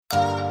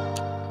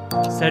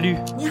Salut.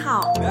 你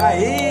好， E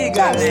aí,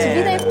 Vida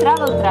galera?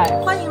 Travel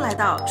Drive. 欢迎来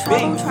到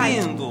Travel Tribe。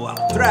 Bem-vindo ao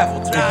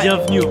Travel Tribe.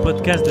 Bienvenue au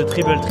podcast de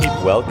Tribble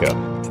Trip.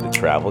 Welcome to the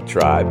Travel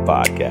Tribe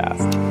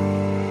Podcast.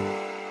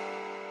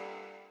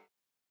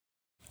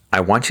 I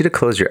want you to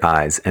close your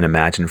eyes and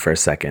imagine for a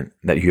second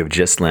that you have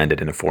just landed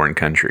in a foreign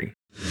country.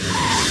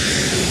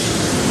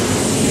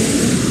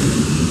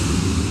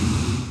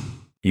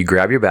 You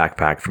grab your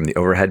backpack from the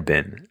overhead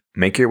bin,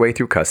 make your way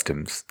through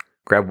customs,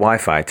 grab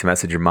Wi-Fi to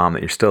message your mom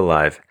that you're still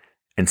alive,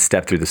 and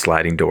step through the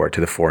sliding door to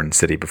the foreign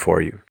city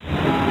before you.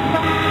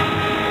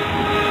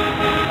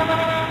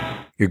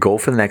 Your goal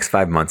for the next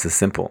 5 months is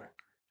simple: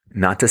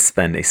 not to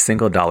spend a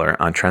single dollar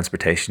on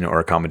transportation or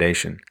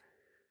accommodation.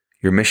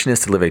 Your mission is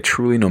to live a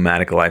truly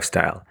nomadic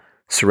lifestyle,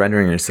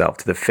 surrendering yourself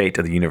to the fate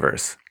of the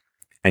universe,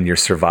 and your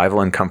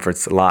survival and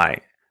comforts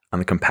lie on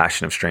the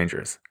compassion of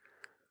strangers.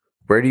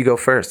 Where do you go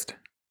first?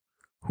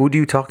 Who do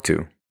you talk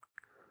to?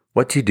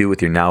 What do you do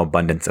with your now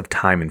abundance of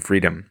time and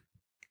freedom?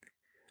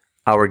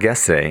 Our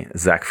guest today,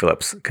 Zach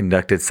Phillips,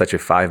 conducted such a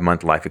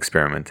 5-month life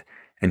experiment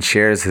and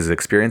shares his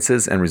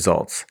experiences and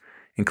results,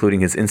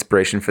 including his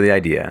inspiration for the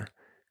idea,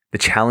 the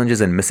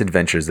challenges and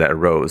misadventures that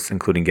arose,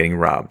 including getting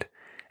robbed,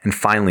 and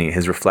finally,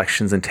 his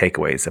reflections and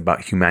takeaways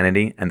about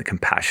humanity and the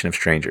compassion of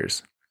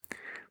strangers.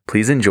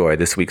 Please enjoy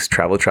this week's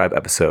Travel Tribe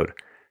episode,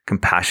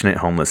 Compassionate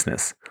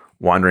Homelessness,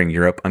 Wandering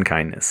Europe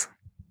Unkindness.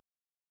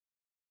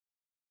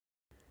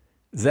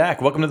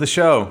 Zach, welcome to the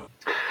show.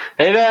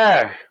 Hey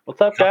there. What's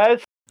up,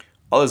 guys?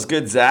 All is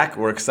good, Zach.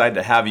 We're excited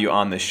to have you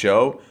on the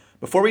show.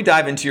 Before we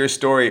dive into your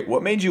story,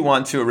 what made you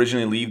want to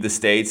originally leave the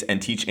States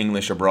and teach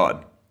English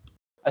abroad?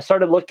 I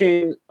started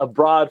looking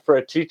abroad for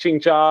a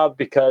teaching job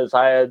because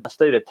I had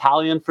studied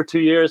Italian for 2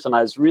 years and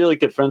I was really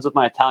good friends with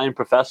my Italian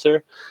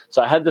professor.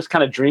 So I had this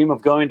kind of dream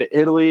of going to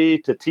Italy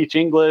to teach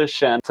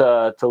English and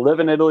to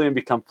live in Italy and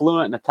become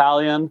fluent in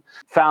Italian.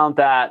 Found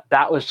that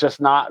was just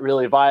not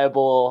really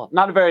viable,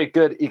 not a very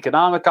good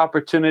economic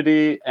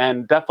opportunity,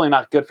 and definitely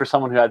not good for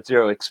someone who had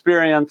zero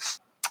experience.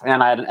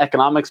 And I had an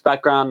economics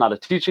background, not a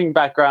teaching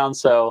background.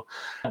 So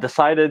I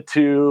decided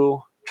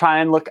to try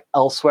and look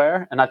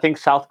elsewhere. And I think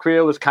South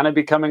Korea was kind of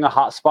becoming a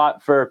hot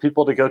spot for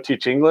people to go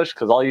teach English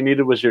because all you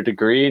needed was your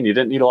degree and you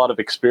didn't need a lot of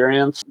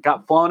experience.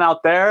 Got flown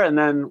out there and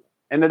then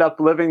ended up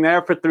living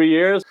there for 3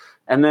 years,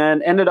 and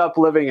then ended up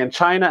living in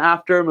China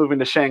after, moving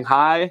to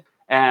Shanghai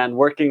and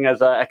working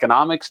as an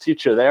economics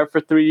teacher there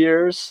for 3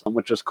 years,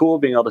 which was cool,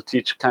 being able to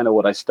teach kind of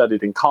what I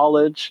studied in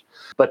college.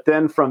 But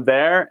then from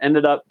there,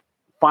 ended up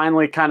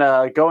finally kind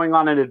of going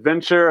on an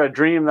adventure, a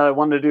dream that I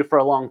wanted to do for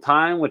a long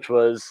time, which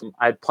was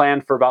I'd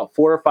planned for about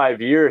 4 or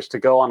 5 years to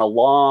go on a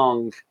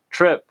long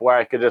trip where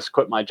I could just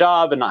quit my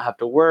job and not have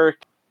to work,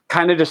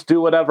 kind of just do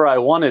whatever I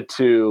wanted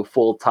to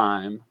full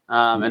time,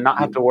 and not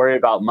have to worry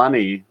about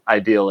money,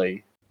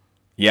 ideally.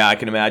 Yeah, I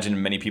can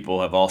imagine many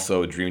people have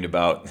also dreamed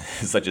about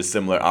such a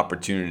similar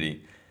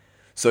opportunity.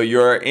 So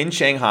you're in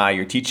Shanghai,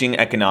 you're teaching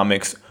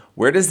economics.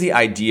 Where does the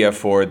idea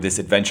for this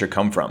adventure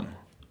come from?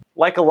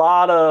 Like a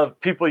lot of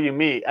people you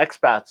meet,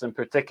 expats in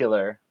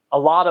particular, a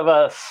lot of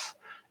us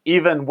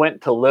even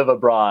went to live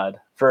abroad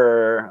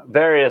for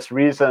various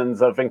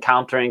reasons of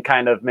encountering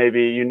kind of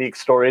maybe unique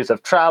stories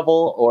of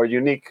travel or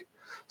unique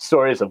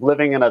stories of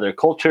living in other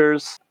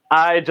cultures.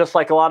 I, just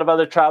like a lot of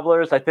other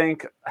travelers, I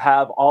think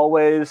have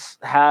always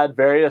had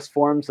various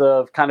forms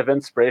of kind of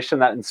inspiration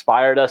that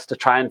inspired us to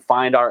try and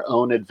find our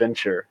own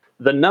adventure.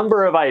 The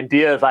number of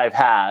ideas I've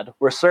had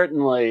were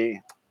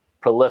certainly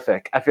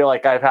prolific. I feel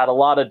like I've had a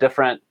lot of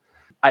different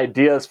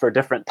ideas for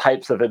different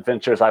types of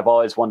adventures I've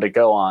always wanted to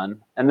go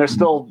on. And there's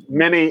still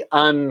many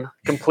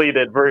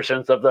uncompleted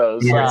versions of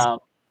those. Yes.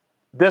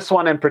 This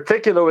one in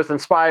particular was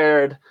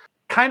inspired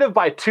kind of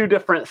by two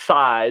different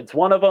sides.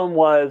 One of them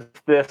was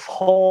this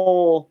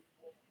whole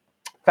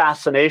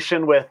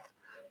fascination with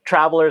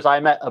travelers I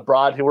met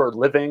abroad who were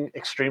living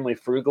extremely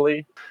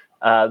frugally.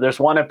 There's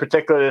one in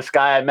particular, this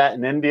guy I met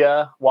in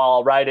India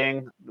while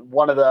riding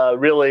one of the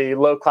really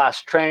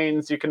low-class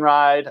trains you can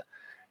ride.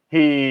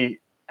 He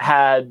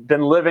had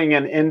been living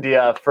in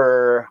India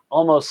for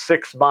almost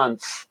 6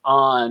 months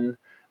on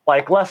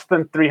like less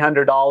than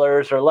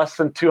 $300 or less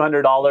than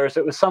 $200.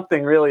 It was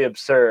something really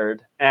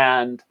absurd.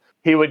 And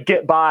he would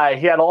get by.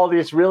 He had all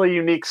these really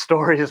unique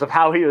stories of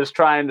how he was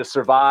trying to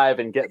survive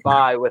and get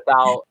by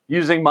without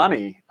using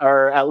money,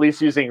 or at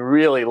least using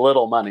really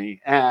little money.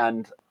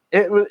 And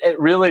it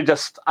really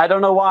just, I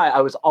don't know why,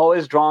 I was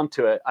always drawn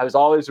to it. I was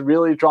always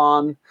really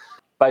drawn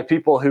by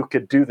people who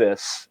could do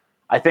this.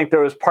 I think there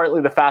was partly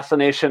the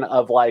fascination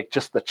of like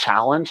just the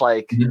challenge,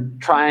 like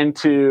trying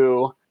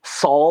to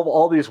solve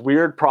all these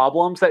weird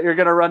problems that you're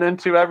going to run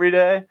into every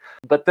day.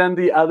 But then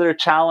the other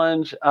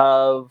challenge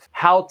of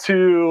how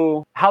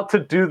to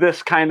do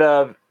this kind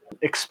of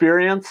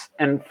experience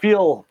and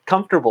feel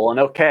comfortable and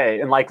okay,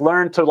 and like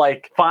learn to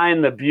like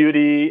find the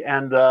beauty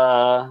and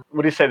the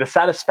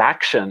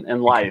satisfaction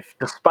in life,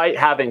 despite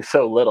having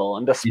so little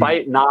and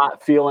despite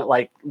not feeling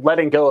like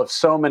letting go of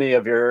so many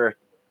of your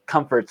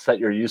comforts that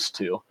you're used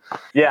to.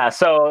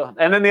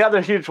 And then the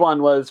other huge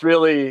one was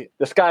really,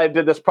 this guy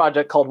did this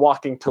project called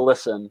Walking to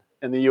Listen.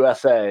 in the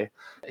USA.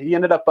 He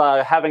ended up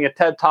having a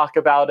TED Talk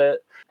about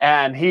it,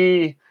 and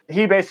he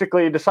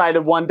basically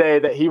decided one day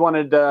that he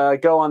wanted to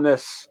go on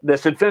this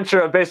adventure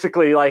of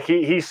basically like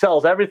he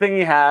sells everything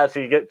he has.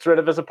 He gets rid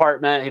of his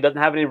apartment. He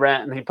doesn't have any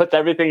rent, and he puts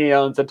everything he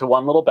owns into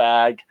one little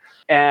bag.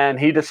 And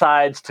he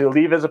decides to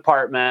leave his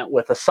apartment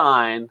with a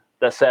sign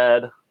that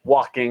said,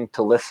 "Walking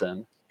to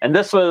Listen." And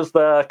this was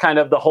the kind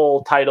of the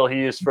whole title he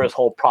used for his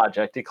whole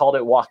project. He called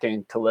it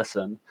Walking to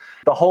Listen.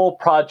 The whole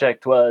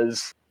project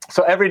was,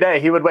 so every day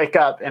he would wake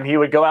up and he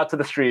would go out to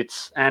the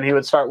streets and he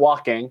would start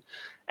walking.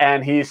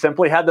 And he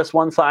simply had this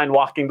one sign,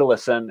 "Walking to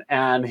Listen."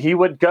 And he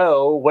would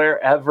go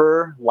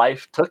wherever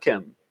life took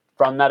him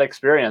from that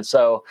experience.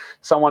 So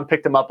someone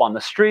picked him up on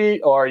the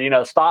street or,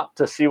 stopped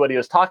to see what he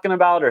was talking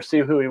about or see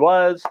who he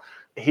was.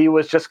 He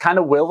was just kind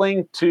of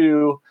willing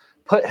to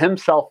put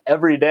himself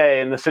every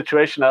day in the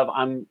situation of,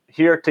 I'm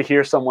here to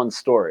hear someone's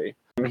story.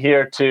 I'm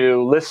here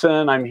to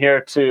listen. I'm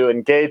here to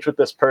engage with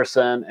this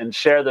person and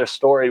share their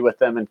story with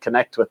them and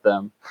connect with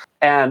them.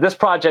 And this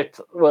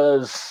project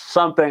was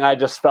something I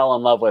just fell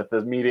in love with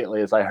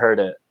immediately as I heard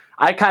it.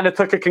 I kind of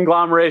took a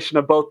conglomeration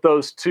of both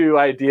those two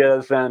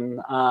ideas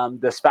and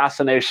this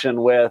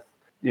fascination with,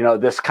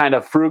 this kind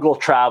of frugal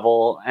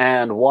travel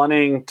and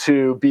wanting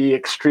to be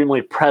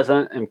extremely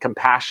present and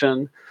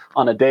compassionate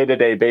on a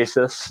day-to-day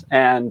basis,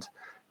 and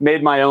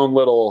made my own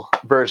little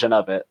version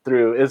of it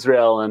through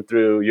Israel and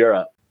through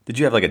Europe. Did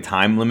you have like a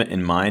time limit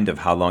in mind of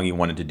how long you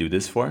wanted to do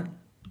this for?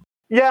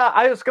 Yeah,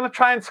 I was going to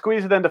try and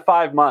squeeze it into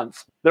 5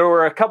 months. There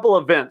were a couple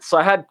events. So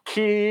I had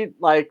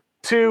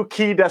two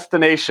key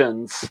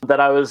destinations that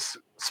I was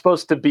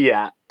supposed to be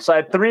at. So I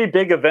had 3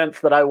 big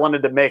events that I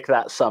wanted to make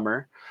that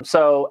summer.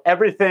 So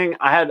everything,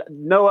 I had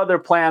no other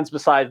plans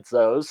besides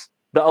those.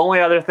 The only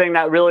other thing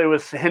that really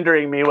was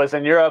hindering me was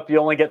in Europe, you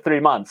only get 3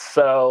 months.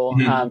 So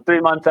 3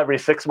 months every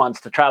 6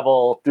 months to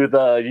travel through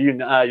the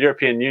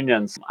European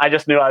unions. I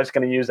just knew I was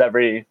going to use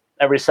every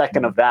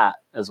second of that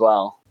as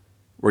well.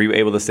 Were you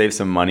able to save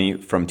some money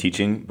from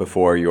teaching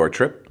before your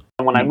trip?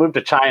 When I moved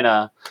to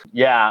China,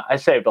 I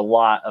saved a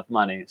lot of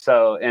money.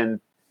 So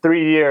in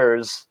 3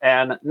 years,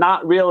 and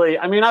not really,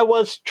 I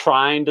was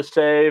trying to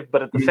save,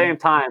 but at the same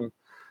time,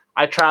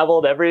 I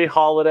traveled every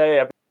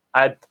holiday.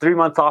 I had 3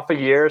 months off a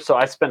year, so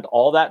I spent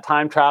all that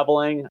time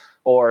traveling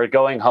or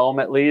going home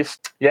at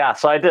least. Yeah,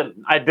 so I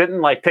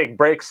didn't like take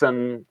breaks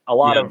in a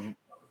lot of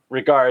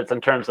regards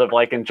in terms of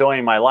like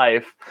enjoying my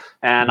life,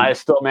 and I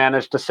still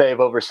managed to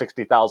save over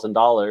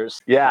 $60,000.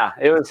 Yeah,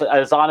 it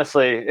was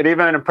honestly, it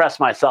even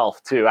impressed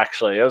myself too.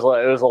 Actually, it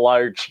was a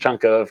large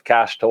chunk of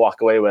cash to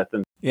walk away with.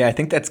 And yeah, I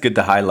think that's good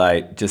to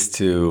highlight, just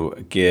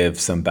to give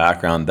some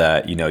background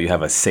that you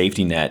have a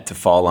safety net to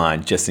fall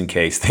on just in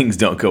case things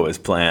don't go as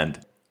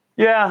planned.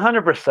 Yeah,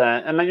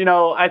 100%. And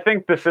I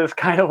think this is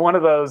kind of one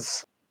of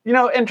those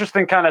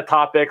interesting kind of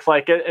topics.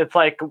 Like it's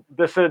like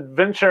this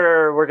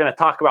adventure we're going to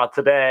talk about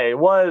today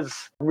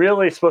was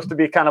really supposed to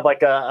be kind of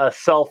like a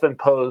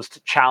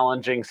self-imposed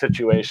challenging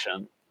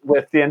situation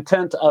with the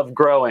intent of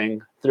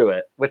growing through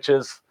it, which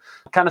is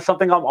kind of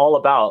something I'm all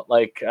about,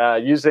 like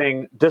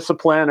using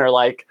discipline or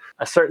like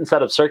a certain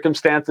set of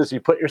circumstances you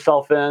put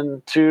yourself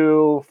in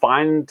to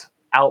find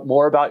out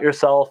more about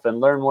yourself and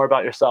learn more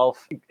about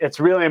yourself. It's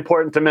really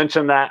important to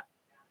mention that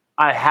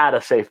I had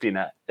a safety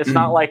net. It's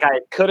not like I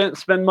couldn't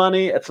spend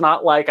money. It's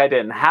not like I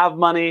didn't have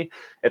money.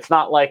 It's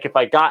not like if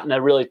I got in a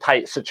really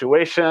tight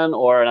situation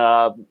or in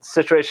a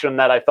situation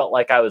that I felt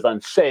like I was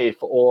unsafe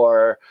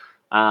or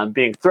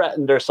being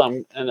threatened or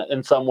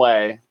in some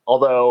way.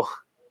 Although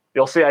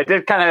you'll see I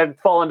did kind of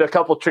fall into a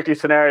couple tricky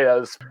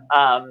scenarios.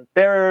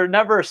 They're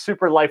never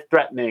super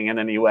life-threatening in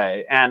any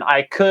way. And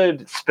I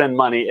could spend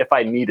money if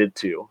I needed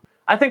to.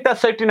 I think that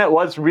safety net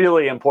was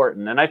really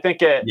important. And I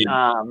think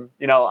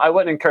I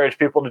wouldn't encourage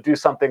people to do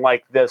something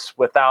like this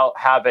without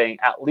having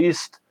at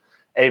least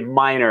a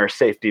minor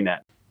safety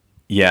net.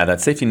 Yeah,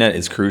 that safety net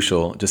is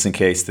crucial just in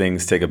case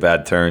things take a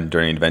bad turn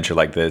during an adventure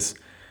like this.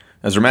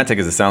 As romantic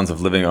as it sounds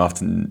of living off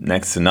to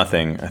next to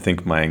nothing, I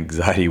think my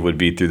anxiety would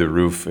be through the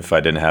roof if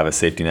I didn't have a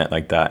safety net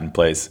like that in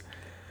place.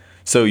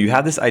 So you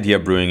had this idea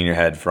brewing in your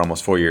head for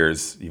almost 4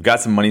 years. You've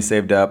got some money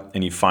saved up,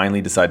 and you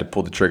finally decide to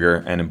pull the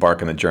trigger and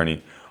embark on the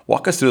journey.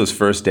 Walk us through those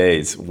first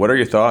days. What are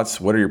your thoughts?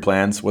 What are your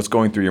plans? What's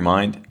going through your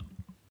mind?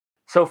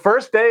 So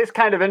first day is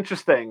kind of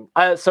interesting.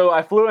 So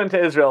I flew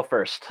into Israel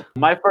first.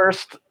 My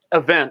first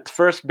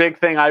big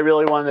thing I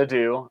really wanted to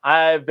do.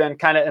 I've been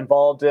kind of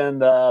involved in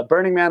the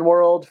Burning Man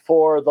world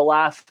for the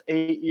last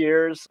 8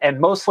 years,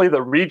 and mostly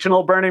the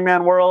regional Burning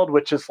Man world,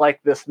 which is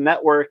like this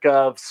network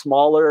of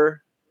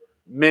smaller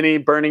mini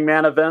Burning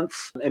Man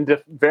events in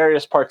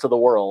various parts of the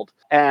world.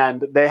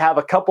 And they have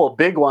a couple of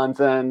big ones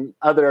in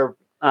other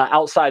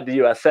outside the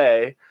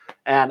USA.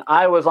 And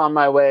I was on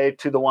my way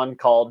to the one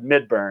called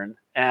Midburn.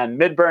 And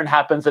Midburn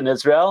happens in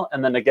Israel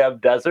in the Negev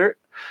desert.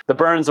 The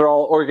burns are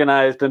all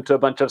organized into a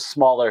bunch of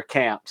smaller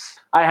camps.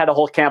 I had a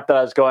whole camp that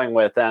I was going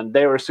with, and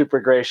they were super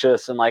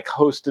gracious and like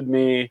hosted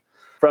me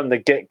from the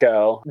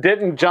get-go.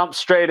 Didn't jump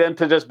straight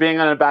into just being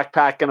in a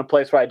backpack in a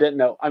place where I didn't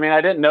know. I mean,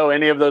 I didn't know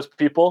any of those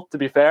people, to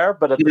be fair,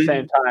 but at the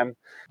same time,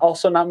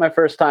 also not my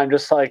first time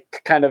just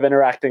like kind of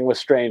interacting with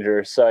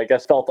strangers. So I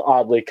guess felt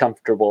oddly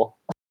comfortable.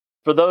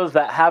 For those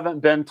that haven't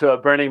been to a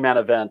Burning Man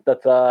event,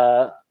 that's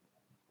a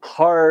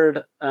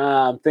hard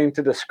thing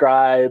to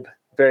describe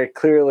very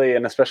clearly,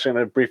 and especially in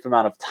a brief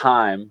amount of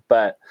time.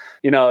 But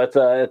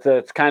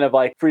it's kind of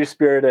like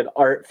free-spirited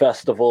art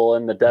festival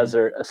in the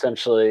desert.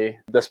 Essentially,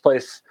 this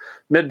place,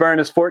 Midburn,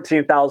 is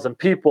 14,000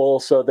 people,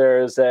 so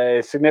there's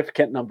a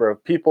significant number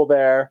of people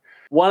there.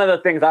 One of the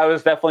things I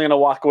was definitely going to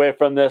walk away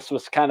from this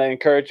was kind of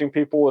encouraging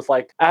people was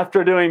like,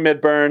 after doing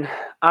Midburn,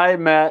 I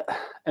met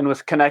and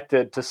was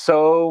connected to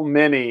so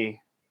many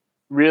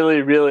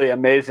really, really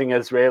amazing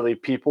Israeli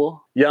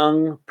people,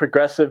 young,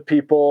 progressive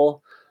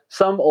people,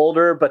 some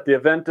older, but the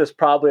event is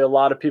probably a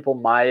lot of people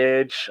my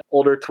age,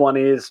 older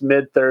 20s,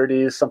 mid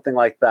 30s, something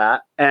like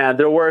that. And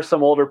there were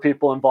some older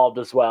people involved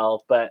as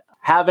well. But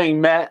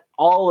having met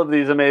all of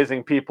these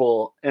amazing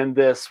people in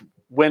this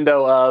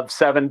window of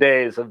 7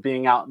 days of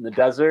being out in the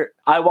desert,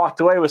 I walked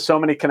away with so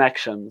many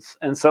connections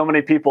and so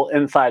many people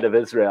inside of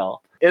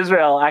Israel.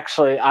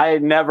 Actually, I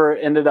never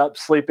ended up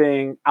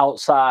sleeping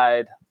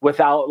outside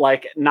without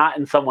not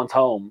in someone's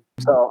home.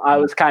 So I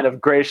was kind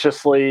of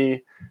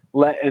graciously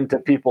let into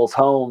people's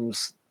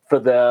homes for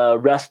the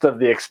rest of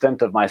the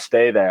extent of my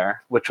stay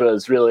there, which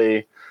was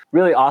really,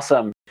 really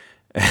awesome.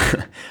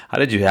 How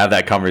did you have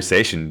that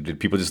conversation? Did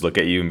people just look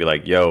at you and be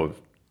like, yo,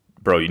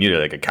 bro, you need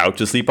a couch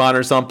to sleep on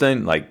or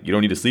something? Like, you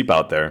don't need to sleep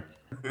out there.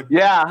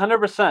 Yeah,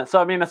 100%. So,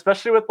 I mean,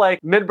 especially with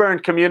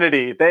Midburn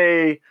community,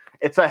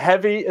 it's a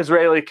heavy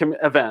Israeli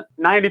event.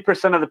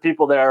 90% of the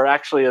people there are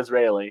actually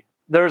Israeli.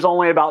 There's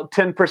only about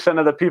 10%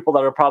 of the people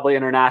that are probably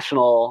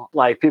international,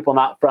 people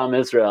not from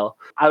Israel.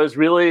 I was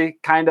really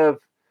kind of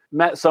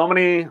met so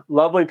many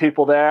lovely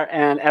people there,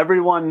 and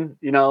everyone,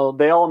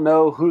 they all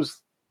know who's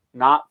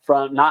not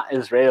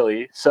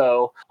Israeli.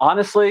 So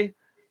honestly,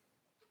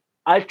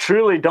 I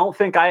truly don't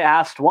think I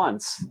asked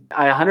once.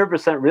 I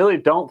 100% really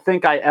don't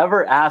think I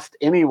ever asked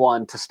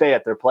anyone to stay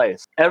at their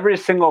place. Every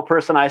single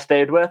person I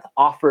stayed with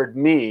offered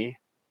me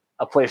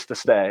a place to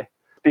stay,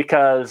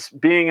 because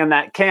being in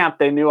that camp,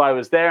 they knew I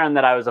was there and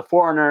that I was a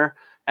foreigner.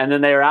 And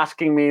then they were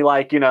asking me,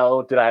 did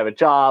I have a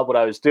job, what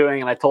I was doing?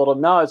 And I told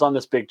them, no, I was on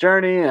this big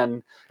journey.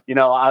 And,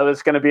 I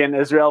was going to be in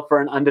Israel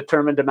for an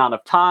undetermined amount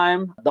of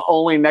time. The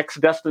only next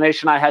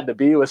destination I had to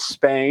be was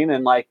Spain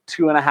in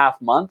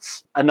 2.5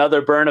 months,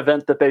 another burn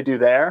event that they do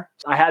there.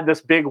 I had this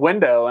big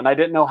window and I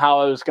didn't know how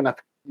I was going to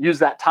use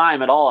that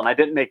time at all. And I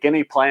didn't make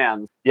any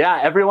plans. Yeah,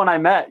 everyone I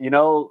met,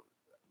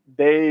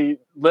 they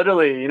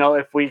literally,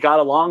 if we got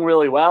along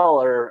really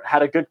well or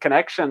had a good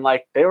connection,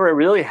 they were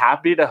really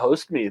happy to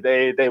host me.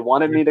 They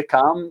wanted me to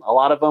come. A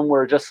lot of them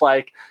were just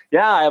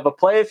yeah, I have a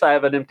place, I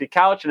have an empty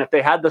couch. And if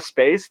they had the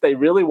space, they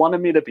really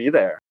wanted me to be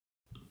there.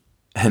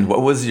 And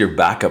what was your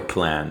backup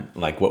plan?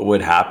 What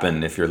would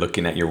happen if you're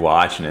looking at your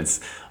watch and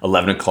it's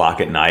 11 o'clock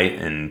at night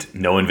and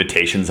no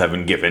invitations have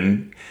been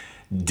given?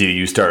 Do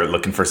you start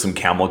looking for some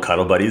camel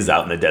cuddle buddies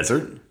out in the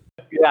desert?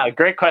 Yeah,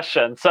 great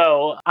question.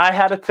 So I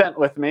had a tent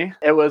with me.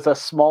 It was a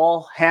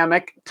small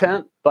hammock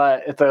tent,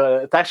 but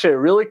it's actually a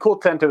really cool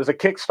tent. It was a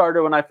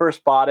Kickstarter when I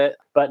first bought it,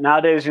 but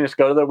nowadays you just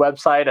go to their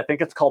website. I think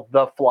it's called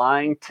The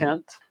Flying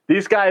Tent.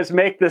 These guys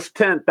make this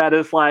tent that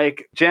is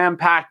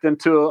jam-packed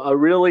into a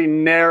really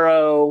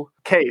narrow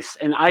case,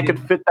 and I could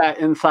fit that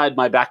inside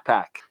my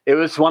backpack. It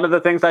was one of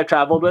the things I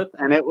traveled with,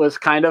 and it was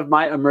kind of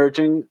my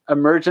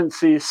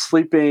emergency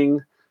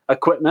sleeping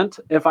equipment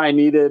if I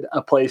needed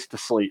a place to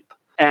sleep.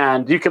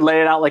 And you could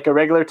lay it out like a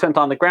regular tent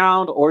on the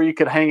ground, or you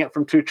could hang it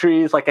from 2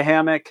 trees like a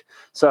hammock.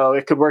 So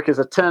it could work as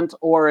a tent,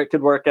 or it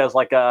could work as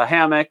a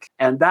hammock.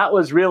 And that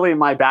was really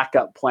my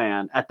backup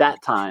plan at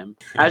that time.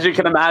 As you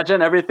can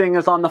imagine, everything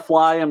is on the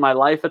fly in my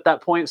life at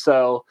that point.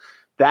 So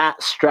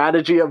that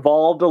strategy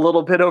evolved a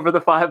little bit over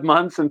the 5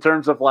 months in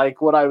terms of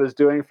what I was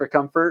doing for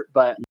comfort.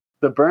 But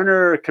the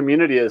burner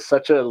community is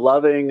such a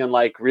loving and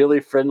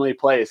really friendly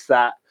place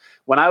that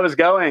when I was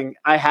going,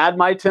 I had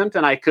my tent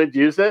and I could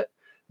use it.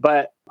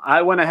 But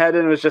I went ahead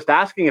and was just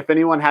asking if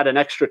anyone had an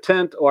extra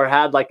tent or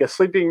had a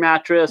sleeping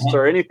mattress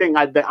or anything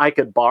I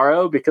could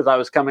borrow, because I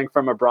was coming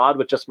from abroad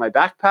with just my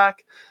backpack,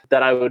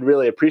 that I would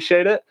really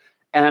appreciate it.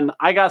 And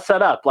I got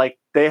set up.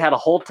 They had a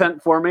whole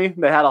tent for me.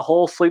 They had a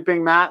whole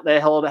sleeping mat. They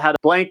had a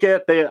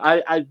blanket.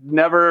 I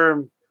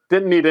never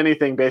didn't need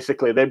anything,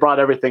 basically. They brought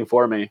everything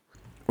for me.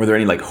 Were there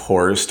any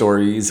horror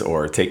stories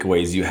or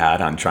takeaways you had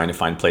on trying to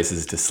find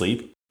places to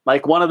sleep?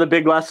 One of the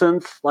big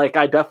lessons,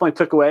 I definitely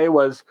took away,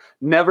 was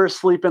never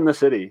sleep in the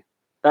city.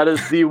 That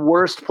is the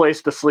worst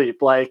place to sleep.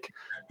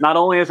 Not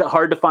only is it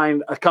hard to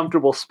find a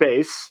comfortable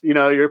space,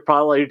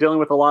 you're dealing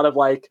with a lot of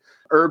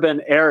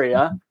urban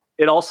area.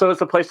 It also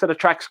is a place that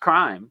attracts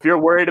crime. If you're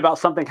worried about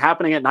something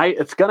happening at night,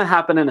 it's going to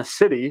happen in a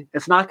city.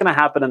 It's not going to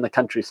happen in the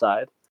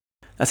countryside.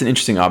 That's an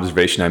interesting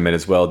observation I made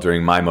as well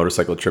during my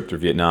motorcycle trip to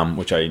Vietnam,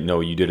 which I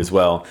know you did as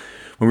well.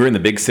 When we were in the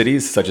big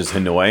cities, such as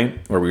Hanoi,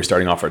 where we were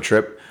starting off our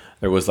trip,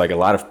 There was like a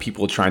lot of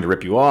people trying to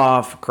rip you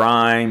off,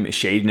 crime,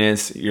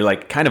 shadiness. You're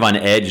like kind of on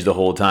edge the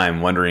whole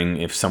time, wondering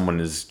if someone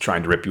is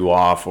trying to rip you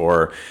off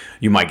or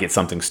you might get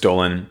something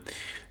stolen.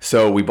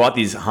 So we bought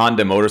these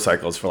Honda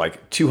motorcycles for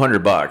like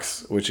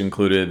 $200, which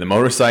included the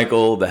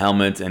motorcycle, the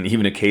helmet, and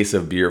even a case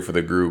of beer for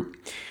the group.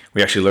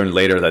 We actually learned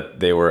later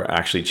that they were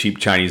actually cheap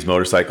Chinese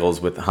motorcycles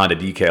with Honda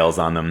decals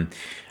on them.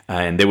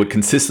 And they would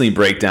consistently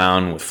break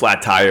down with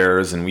flat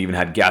tires, and we even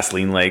had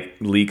gasoline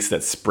leaks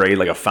that sprayed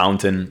like a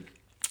fountain.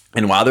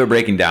 And while they were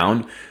breaking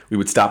down, we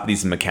would stop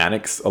these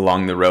mechanics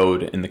along the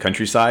road in the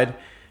countryside.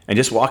 And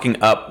just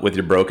walking up with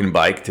your broken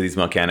bike to these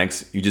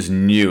mechanics, you just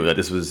knew that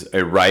this was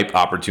a ripe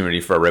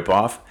opportunity for a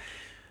ripoff.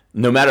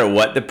 No matter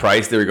what the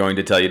price they were going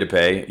to tell you to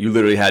pay, you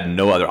literally had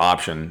no other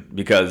option,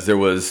 because there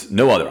was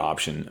no other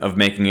option of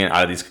making it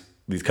out of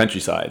these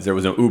countrysides. There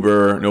was no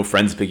Uber, no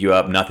friends to pick you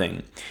up,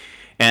 nothing.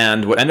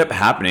 And what ended up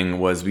happening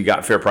was we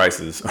got fair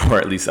prices, or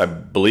at least I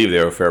believe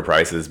they were fair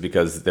prices,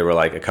 because they were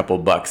like a couple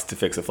bucks to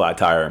fix a flat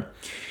tire.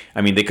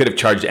 I mean, they could have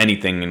charged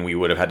anything and we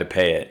would have had to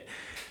pay it.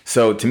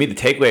 So to me, the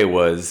takeaway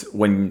was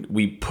when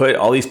we put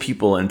all these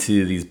people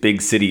into these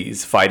big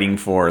cities fighting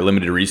for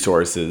limited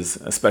resources,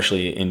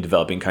 especially in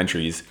developing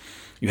countries,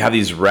 you have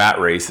these rat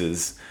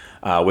races,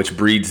 which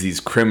breeds these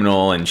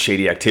criminal and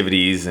shady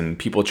activities and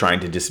people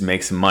trying to just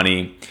make some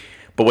money.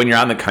 But when you're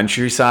out in the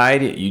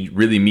countryside, you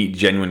really meet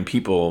genuine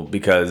people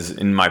because,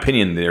 in my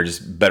opinion, they're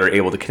just better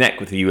able to connect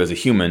with you as a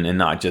human and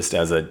not just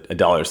as a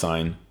dollar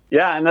sign.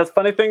 Yeah, and the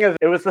funny thing is,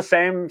 it was the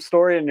same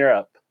story in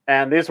Europe.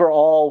 And these were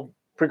all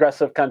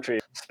progressive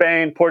countries.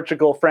 Spain,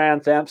 Portugal,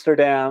 France,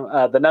 Amsterdam,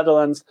 the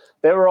Netherlands,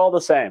 they were all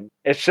the same.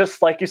 It's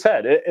just like you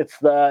said,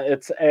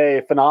 it's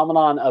a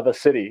phenomenon of a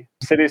city.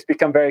 Cities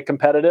become very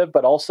competitive,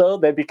 but also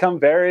they become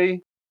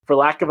very, for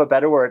lack of a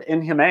better word,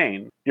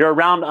 inhumane. You're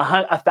around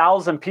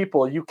 1,000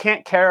 people. You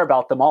can't care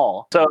about them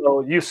all.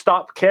 So you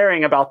stop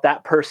caring about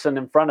that person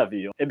in front of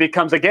you. It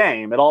becomes a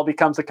game. It all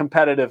becomes a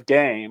competitive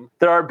game.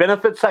 There are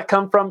benefits that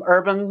come from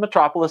urban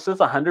metropolises,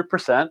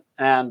 100%.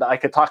 And I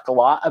could talk a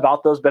lot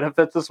about those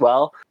benefits as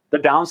well. The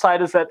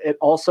downside is that it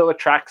also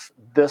attracts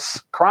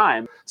this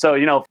crime. So,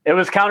 it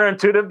was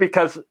counterintuitive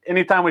because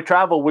anytime we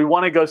travel, we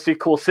want to go see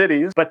cool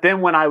cities. But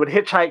then when I would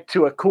hitchhike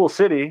to a cool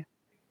city,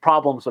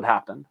 problems would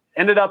happen.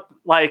 Ended up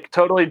like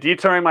totally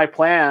detouring my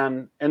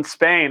plan in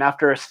Spain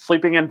after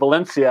sleeping in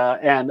Valencia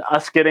and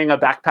us getting a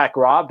backpack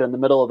robbed in the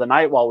middle of the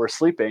night while we're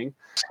sleeping.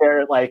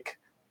 Scared, like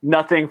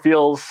nothing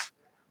feels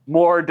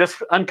more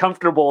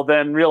uncomfortable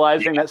than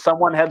realizing that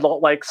someone had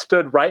like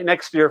stood right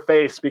next to your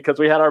face because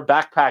we had our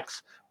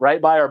backpacks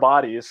right by our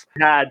bodies,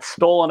 had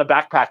stolen a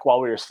backpack while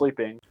we were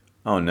sleeping.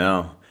 Oh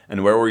no.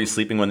 And where were you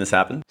sleeping when this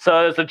happened?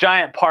 So there's a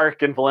giant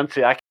park in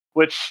Valencia,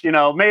 which,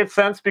 made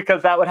sense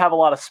because that would have a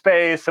lot of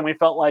space. And we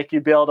felt like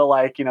you'd be able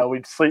to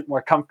we'd sleep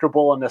more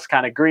comfortable in this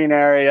kind of green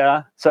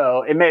area.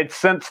 So it made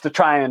sense to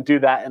try and do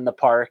that in the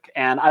park.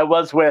 And I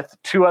was with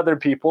two other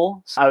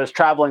people. I was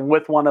traveling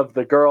with one of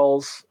the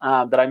girls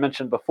that I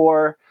mentioned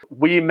before.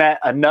 We met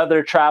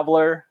another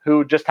traveler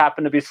who just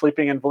happened to be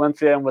sleeping in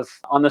Valencia and was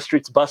on the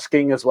streets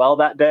busking as well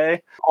that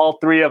day. All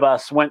three of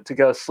us went to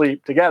go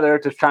sleep together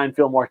to try and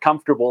feel more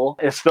comfortable.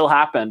 It still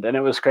happened, and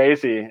it was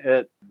crazy.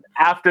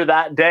 After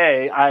that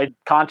day, I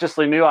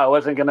consciously knew I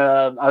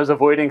was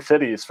avoiding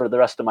cities for the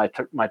rest of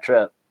my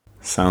trip.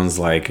 Sounds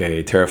like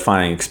a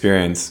terrifying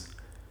experience.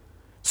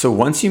 So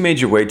once you made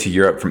your way to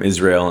Europe from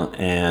Israel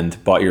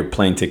and bought your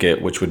plane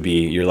ticket, which would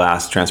be your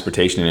last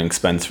transportation and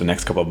expense for the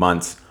next couple of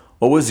months,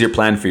 what was your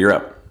plan for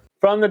Europe?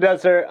 From the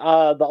desert,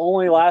 the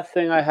only last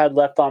thing I had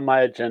left on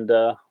my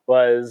agenda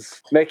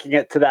was making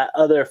it to that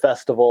other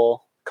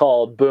festival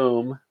called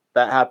Boom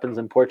that happens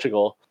in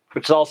Portugal,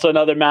 which is also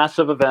another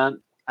massive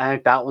event. I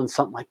think that one's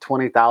something like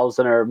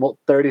 20,000 or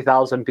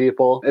 30,000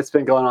 people. It's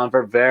been going on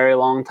for a very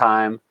long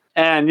time.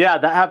 And yeah,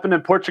 that happened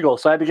in Portugal.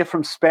 So I had to get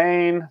from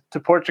Spain to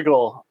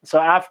Portugal. So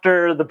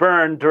after the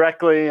burn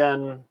directly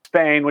in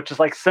Spain, which is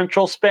like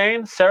central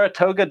Spain,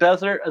 Saratoga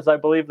Desert is I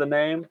believe the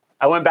name.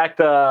 I went back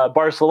to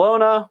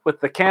Barcelona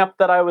with the camp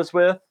that I was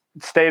with,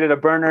 stayed at a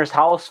burner's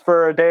house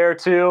for a day or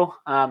two.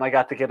 I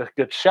got to get a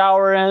good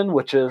shower in,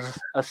 which is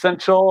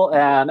essential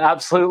and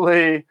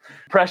absolutely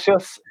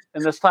precious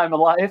in this time of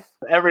life.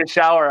 Every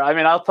shower,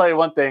 I'll tell you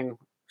one thing.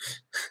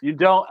 You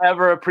don't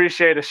ever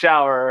appreciate a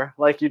shower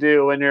like you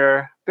do when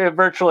you're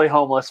virtually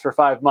homeless for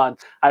 5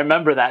 months. I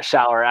remember that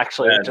shower,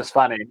 actually, which is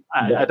funny.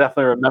 I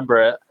definitely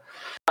remember it.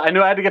 I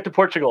knew I had to get to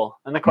Portugal.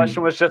 And the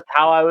question was just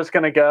how I was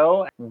going to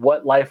go,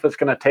 what life was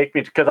going to take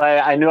me, because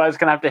I knew I was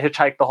going to have to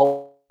hitchhike the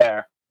whole way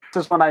there.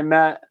 This is when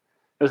it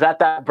was at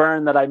that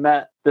burn that I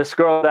met this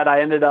girl that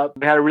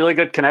we had a really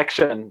good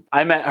connection.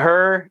 I met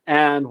her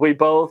and we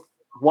both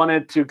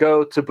wanted to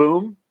go to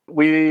Boom.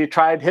 We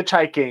tried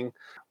hitchhiking.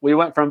 We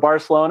went from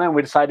Barcelona and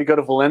we decided to go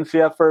to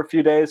Valencia for a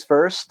few days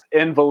first.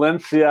 In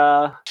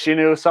Valencia, she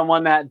knew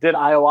someone that did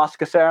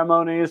ayahuasca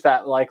ceremonies,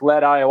 that led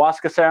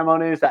ayahuasca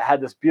ceremonies, that had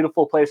this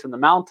beautiful place in the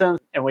mountains.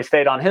 And we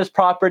stayed on his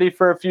property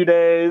for a few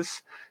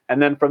days. And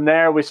then from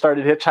there, we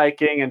started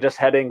hitchhiking and just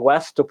heading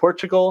west to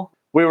Portugal.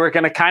 we were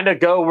going to kind of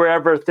go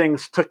wherever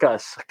things took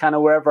us, kind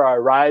of wherever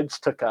our rides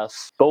took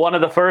us. But one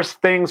of the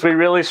first things we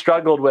really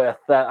struggled with,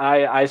 that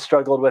I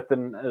struggled with,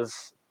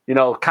 is,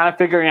 kind of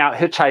figuring out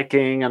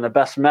hitchhiking and the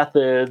best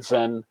methods.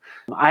 And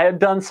I had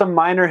done some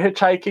minor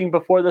hitchhiking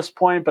before this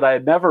point, but I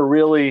had never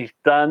really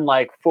done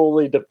like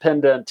fully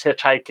dependent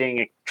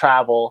hitchhiking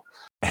travel.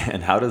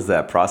 And how does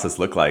that process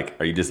look like?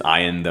 Are you just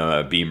eyeing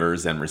the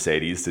Beamers and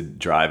Mercedes to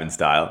drive in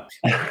style?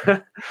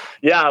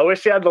 Yeah, I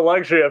wish you had the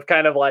luxury of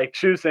kind of like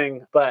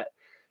choosing, but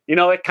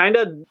it kind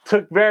of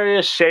took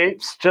various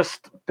shapes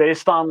just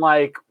based on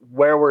like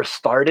where we're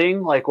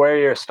starting, like where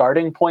your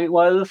starting point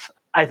was.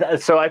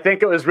 So I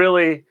think it was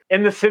really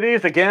in the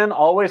cities, again,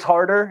 always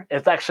harder.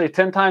 It's actually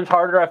 10 times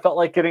harder. I felt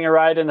like getting a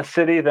ride in a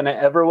city than it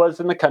ever was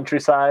in the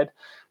countryside.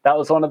 That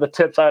was one of the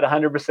tips I would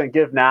 100%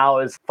 give now,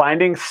 is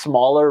finding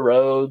smaller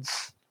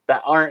roads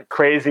that aren't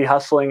crazy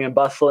hustling and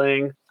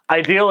bustling.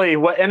 Ideally,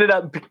 what ended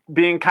up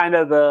being kind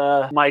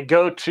of my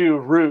go-to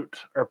route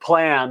or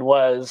plan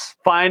was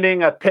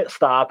finding a pit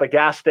stop, a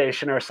gas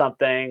station or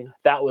something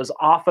that was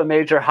off a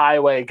major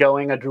highway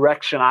going a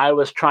direction I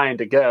was trying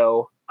to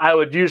go. I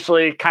would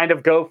usually kind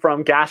of go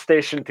from gas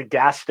station to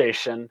gas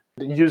station,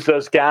 use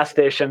those gas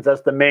stations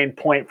as the main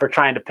point for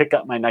trying to pick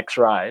up my next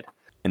ride.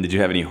 And did you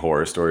have any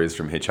horror stories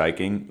from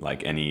hitchhiking,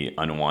 like any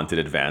unwanted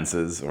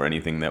advances or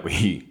anything that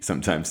we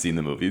sometimes see in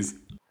the movies?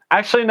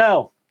 Actually,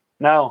 no.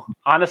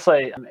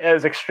 Honestly, it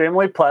was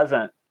extremely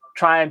pleasant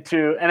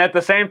and at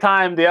the same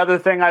time, the other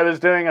thing I was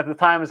doing at the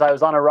time is I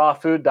was on a raw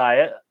food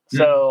diet.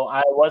 So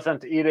I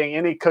wasn't eating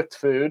any cooked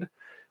food,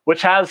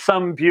 which has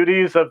some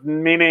beauties of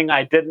meaning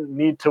I didn't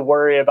need to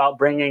worry about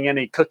bringing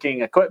any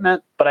cooking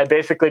equipment, but I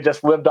basically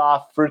just lived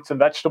off fruits and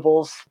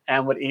vegetables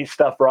and would eat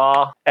stuff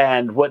raw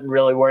and wouldn't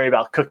really worry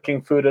about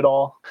cooking food at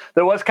all.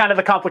 There was kind of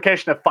the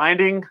complication of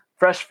finding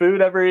fresh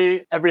food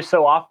every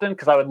so often,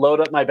 because I would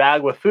load up my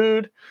bag with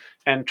food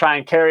and try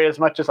and carry as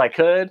much as I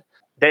could.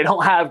 They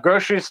don't have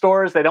grocery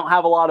stores. They don't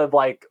have a lot of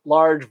like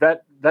large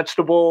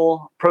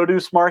vegetable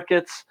produce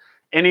markets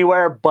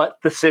anywhere but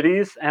the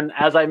cities. And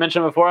as I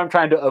mentioned before, I'm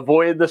trying to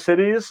avoid the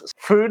cities.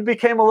 Food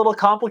became a little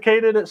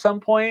complicated at some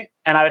point,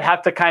 and I would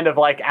have to kind of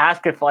like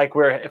ask if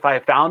I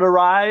found a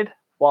ride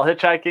while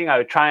hitchhiking, I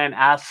would try and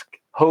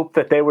hope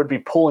that they would be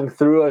pulling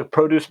through a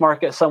produce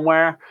market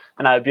somewhere,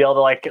 and I would be able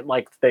to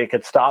like they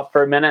could stop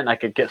for a minute and I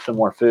could get some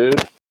more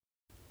food.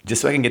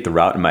 Just so I can get the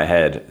route in my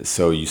head.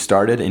 So you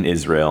started in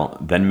Israel,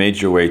 then made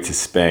your way to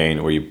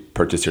Spain, where you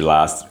purchased your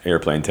last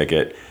airplane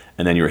ticket,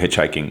 and then you were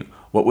hitchhiking.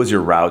 What was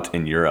your route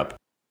in Europe?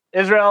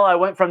 Israel, I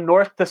went from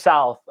north to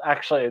south,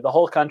 actually, the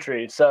whole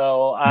country.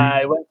 So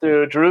I went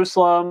through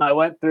Jerusalem. I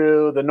went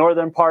through the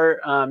northern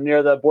part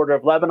near the border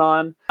of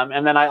Lebanon.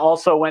 And then I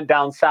also went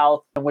down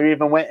south, and we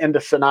even went into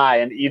Sinai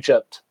in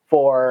Egypt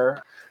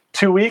for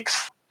 2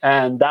 weeks.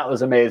 And that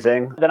was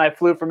amazing. Then I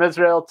flew from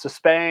Israel to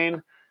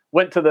Spain,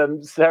 went to the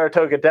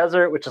Saratoga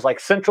Desert, which is like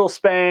central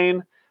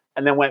Spain,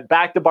 and then went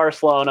back to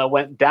Barcelona,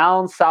 went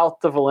down south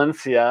to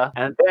Valencia,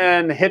 and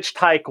then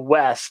hitchhiked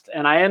west.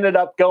 And I ended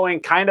up going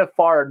kind of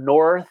far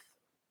north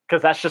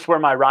because that's just where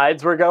my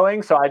rides were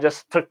going. So I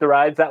just took the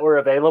rides that were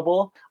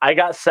available. I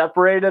got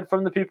separated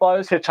from the people I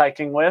was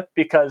hitchhiking with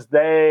because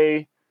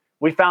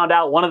we found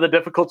out one of the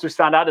difficulties we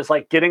found out is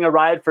like getting a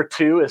ride for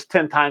two is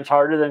 10 times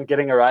harder than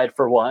getting a ride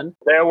for one.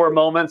 There were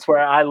moments where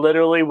I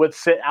literally would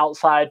sit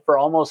outside for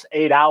almost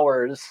 8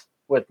 hours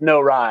with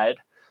no ride.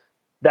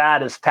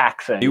 That is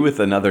taxing. Are you with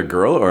another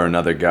girl or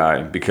another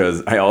guy?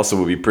 Because I also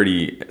would be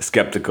pretty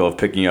skeptical of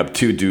picking up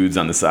two dudes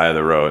on the side of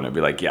the road. And I'd be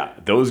like, yeah,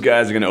 those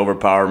guys are going to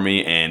overpower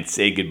me and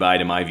say goodbye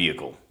to my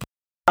vehicle.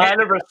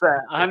 100%.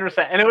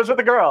 And it was with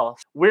a girl.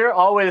 We're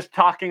always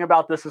talking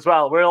about this as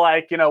well. We're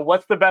like,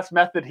 what's the best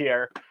method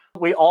here?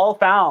 We all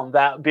found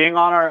that being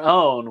on our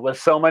own was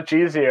so much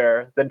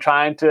easier than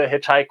trying to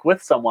hitchhike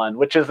with someone,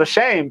 which is a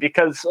shame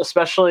because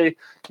especially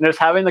just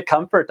having the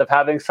comfort of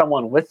having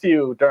someone with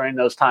you during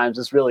those times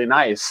is really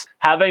nice.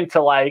 Having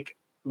to like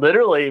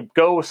literally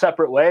go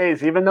separate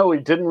ways, even though we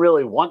didn't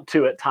really want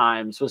to at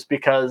times, was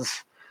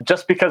because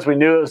we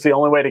knew it was the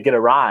only way to get a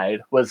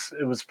ride,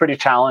 it was pretty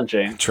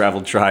challenging.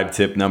 Travel tribe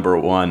tip number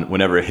 1,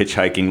 whenever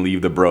hitchhiking,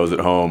 leave the bros at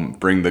home,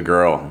 bring the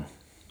girl.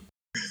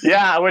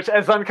 Yeah, which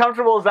as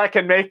uncomfortable as that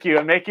can make you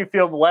and make you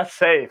feel less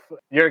safe,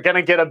 you're going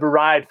to get a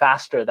ride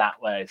faster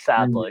that way,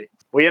 sadly.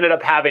 We ended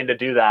up having to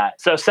do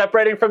that. So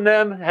separating from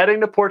them,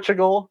 heading to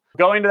Portugal,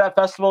 going to that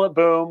festival at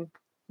Boom,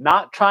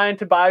 not trying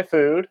to buy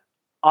food,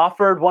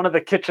 offered one of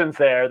the kitchens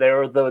there. They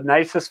were the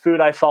nicest food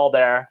I saw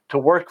there to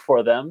work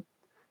for them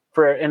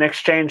in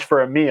exchange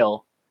for a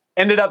meal.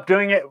 Ended up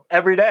doing it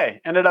every day.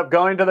 Ended up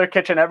going to their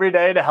kitchen every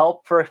day to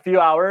help for a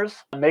few hours,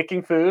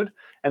 making food.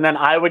 And then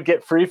I would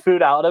get free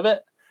food out of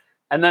it.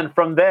 And then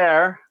from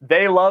there,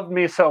 they loved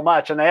me so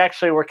much. And they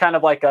actually were kind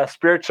of like a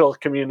spiritual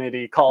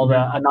community called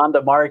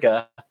Ananda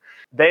Marga.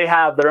 They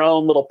have their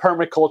own little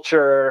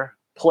permaculture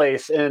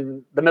place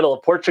in the middle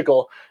of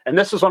Portugal. And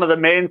this was one of the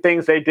main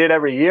things they did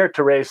every year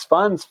to raise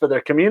funds for their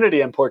community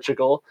in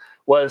Portugal,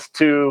 was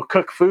to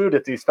cook food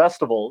at these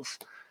festivals.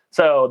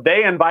 So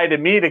they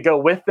invited me to go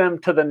with them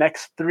to the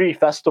next 3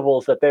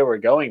 festivals that they were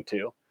going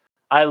to.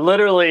 I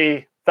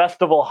literally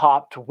festival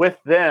hopped with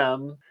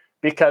them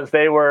because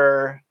they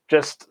were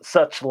just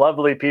such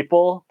lovely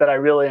people that I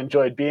really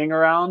enjoyed being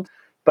around.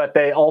 But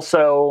they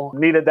also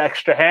needed the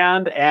extra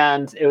hand,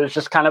 and it was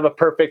just kind of a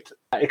perfect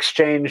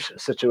exchange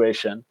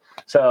situation.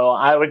 So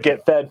I would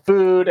get fed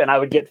food and I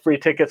would get free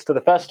tickets to the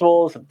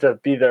festivals to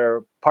be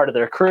their part of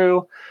their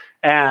crew.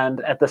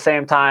 And at the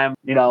same time,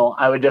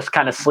 I would just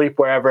kind of sleep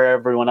wherever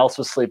everyone else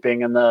was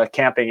sleeping in the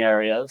camping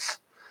areas.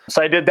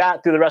 So I did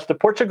that through the rest of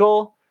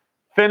Portugal,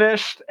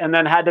 finished, and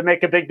then had to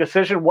make a big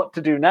decision what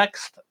to do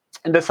next,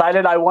 and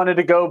decided I wanted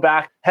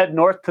to head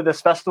north to this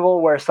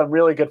festival where some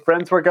really good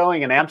friends were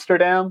going in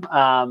Amsterdam.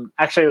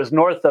 Actually, it was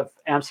north of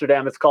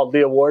Amsterdam. It's called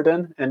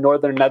Leeuwarden in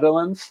northern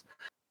Netherlands.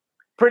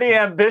 Pretty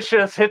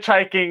ambitious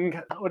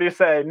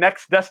hitchhiking,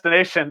 next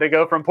destination to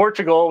go from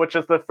Portugal, which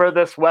is the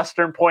furthest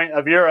western point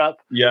of Europe,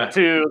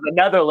 to the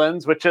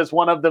Netherlands, which is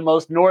one of the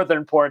most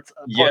northern parts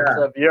of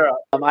Europe.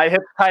 I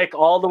hitchhiked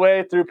all the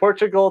way through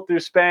Portugal,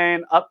 through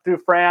Spain, up through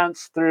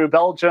France, through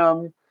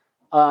Belgium,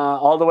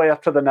 all the way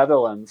up to the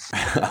Netherlands.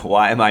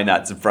 Why am I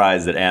not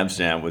surprised that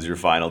Amsterdam was your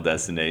final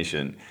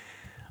destination?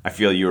 I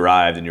feel you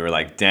arrived and you were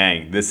like,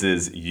 dang, this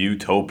is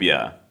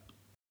utopia.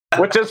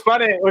 Which is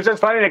funny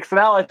because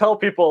now I tell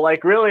people,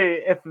 like,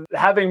 really, if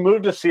having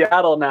moved to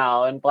Seattle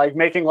now and like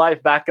making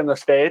life back in the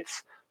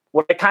States,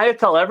 what I kind of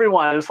tell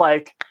everyone is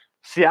like,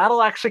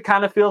 Seattle actually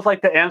kind of feels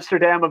like the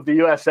Amsterdam of the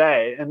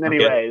USA in many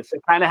ways.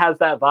 It kind of has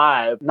that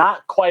vibe,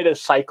 not quite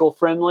as cycle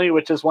friendly,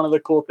 which is one of the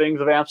cool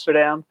things of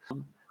Amsterdam.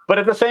 But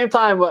at the same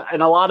time,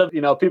 and a lot of,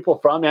 people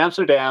from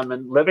Amsterdam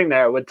and living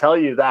there would tell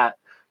you that,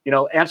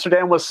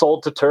 Amsterdam was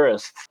sold to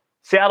tourists.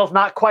 Seattle's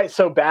not quite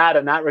so bad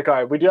in that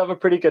regard. We do have a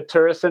pretty good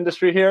tourist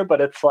industry here,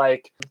 but it's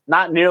like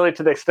not nearly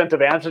to the extent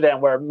of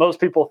Amsterdam, where most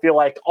people feel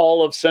like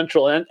all of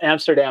central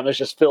Amsterdam is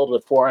just filled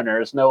with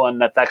foreigners, no one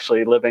that's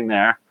actually living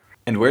there.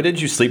 And where did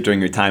you sleep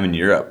during your time in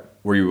Europe?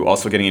 Were you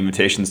also getting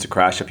invitations to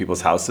crash at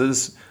people's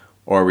houses,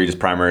 or were you just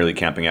primarily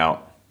camping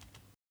out?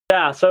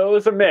 Yeah, so it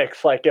was a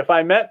mix. Like if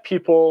I met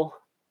people,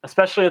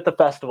 especially at the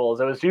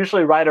festivals, it was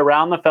usually right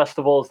around the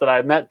festivals that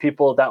I met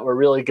people that were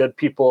really good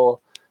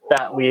people,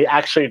 that we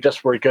actually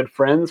just were good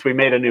friends. We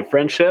made a new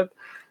friendship.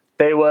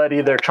 They would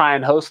either try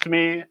and host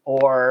me,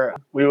 or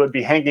we would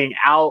be hanging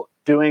out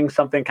doing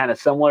something kind of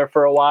similar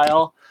for a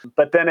while.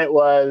 But then it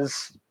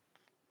was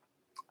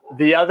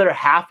the other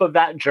half of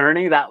that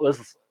journey, that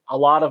was a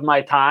lot of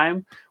my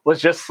time, was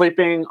just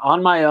sleeping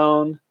on my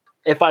own.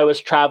 If I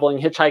was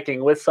traveling,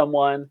 hitchhiking with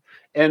someone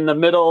in the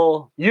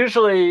middle,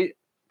 usually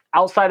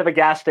outside of a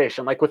gas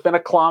station, like within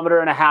 1.5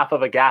 kilometers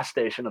of a gas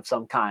station of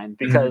some kind,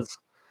 because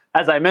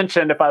as I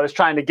mentioned, if I was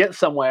trying to get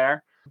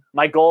somewhere,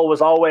 my goal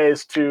was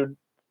always to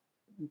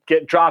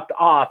get dropped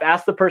off,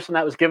 ask the person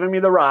that was giving me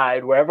the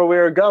ride, wherever we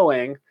were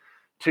going,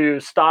 to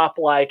stop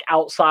like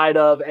outside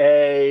of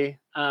a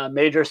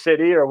major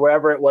city or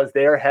wherever it was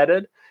they're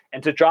headed,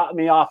 and to drop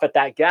me off at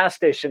that gas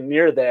station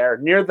near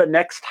the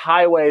next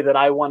highway that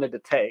I wanted to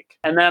take.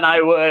 And then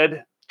I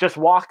would just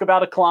walk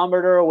about 1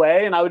 kilometer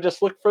away, and I would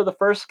just look for the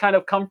first kind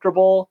of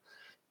comfortable,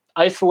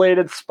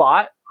 isolated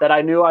spot that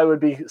I knew I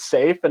would be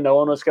safe and no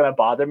one was going to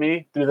bother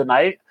me through the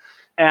night.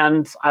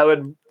 And I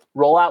would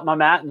roll out my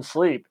mat and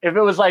sleep. If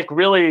it was like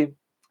really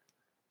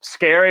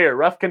scary or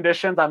rough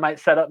conditions, I might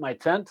set up my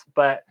tent,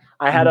 but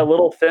I had a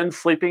little thin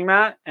sleeping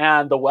mat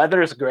and the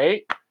weather is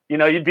great.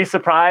 You'd be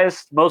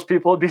surprised. Most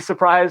people would be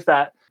surprised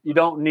that you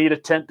don't need a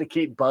tent to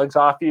keep bugs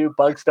off you.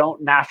 Bugs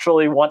don't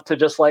naturally want to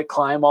just like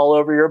climb all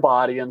over your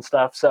body and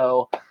stuff.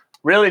 So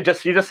really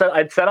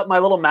I'd set up my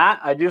little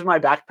mat. I'd use my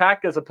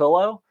backpack as a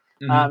pillow.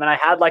 And I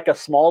had like a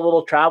small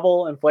little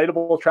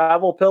inflatable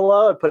travel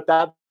pillow. I'd put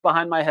that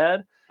behind my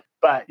head.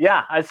 But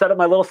yeah, I'd set up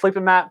my little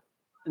sleeping mat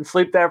and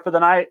sleep there for the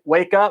night,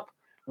 wake up,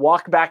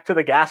 walk back to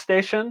the gas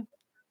station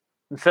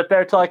and sit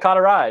there till I caught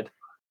a ride.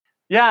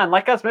 Yeah. And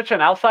like I was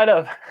mentioning,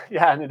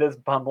 and it is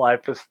bum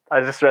life.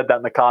 I just read that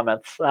in the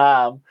comments.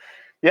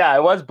 Yeah,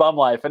 it was bum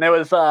life. And it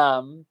was,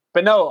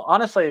 but no,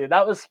 honestly,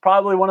 that was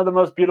probably one of the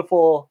most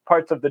beautiful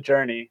parts of the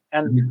journey.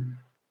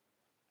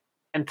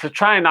 And to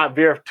try and not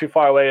veer too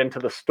far away into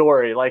the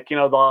story, like,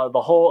 the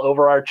whole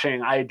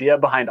overarching idea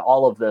behind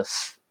all of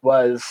this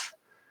was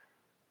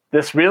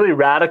this really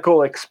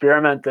radical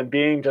experiment in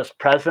being just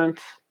present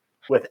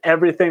with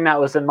everything that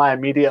was in my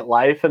immediate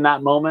life in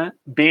that moment,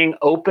 being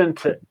open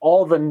to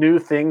all the new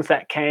things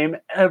that came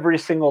every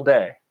single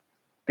day,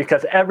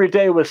 because every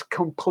day was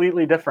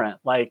completely different.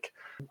 Like,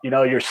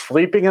 you're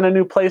sleeping in a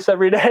new place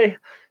every day.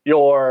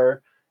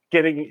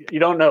 You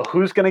don't know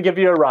who's going to give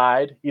you a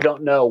ride. You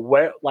don't know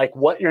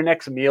what your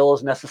next meal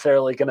is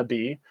necessarily going to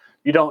be.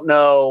 You don't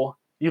know,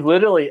 you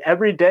literally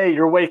every day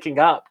you're waking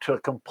up to a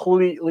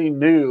completely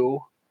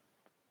new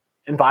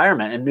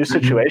environment and new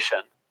situation.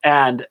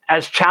 And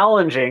as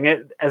challenging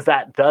as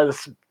that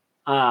does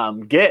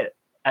get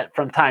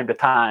from time to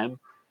time,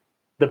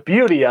 the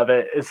beauty of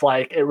it is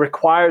like, it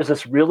requires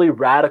this really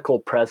radical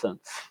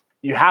presence.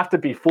 You have to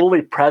be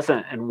fully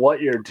present in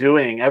what you're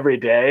doing every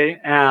day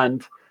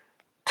and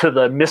to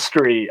the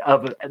mystery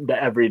of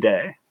the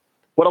everyday.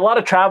 What a lot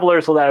of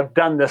travelers that have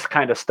done this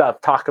kind of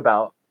stuff talk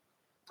about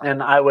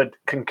and I would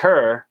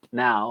concur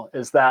now,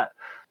 is that,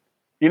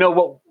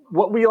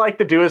 what we like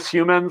to do as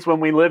humans when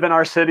we live in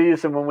our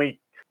cities and when we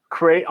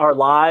create our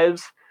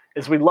lives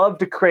is we love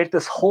to create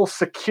this whole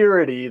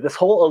security, this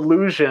whole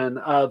illusion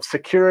of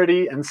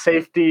security and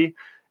safety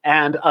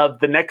and of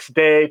the next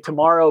day,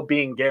 tomorrow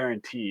being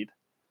guaranteed.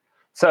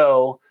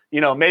 So,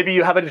 maybe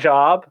you have a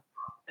job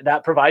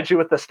that provides you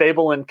with a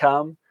stable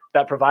income,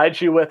 that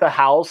provides you with a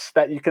house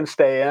that you can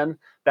stay in,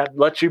 that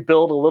lets you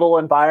build a little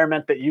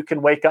environment that you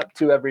can wake up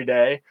to every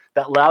day,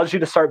 that allows you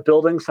to start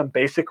building some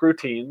basic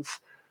routines.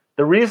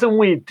 The reason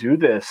we do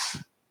this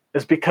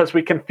is because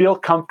we can feel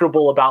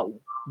comfortable about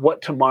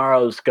what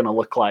tomorrow's going to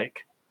look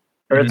like.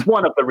 Or it's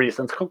one of the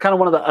reasons, kind of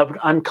one of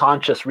the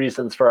unconscious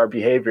reasons for our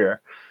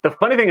behavior. The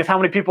funny thing is how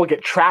many people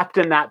get trapped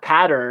in that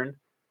pattern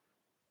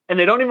and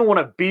they don't even want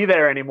to be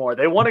there anymore.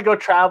 They want to go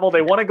travel.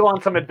 They want to go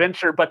on some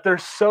adventure, but they're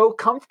so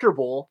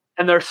comfortable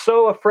and they're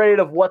so afraid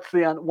of what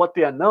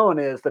the unknown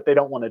is that they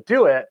don't want to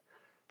do it.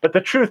 But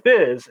the truth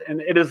is,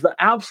 and it is the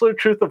absolute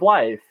truth of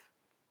life,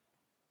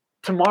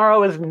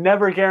 tomorrow is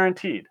never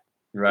guaranteed.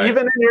 Right.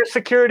 Even in your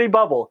security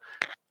bubble,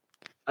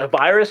 a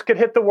virus could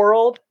hit the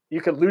world.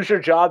 You could lose your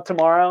job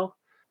tomorrow.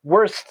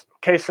 Worst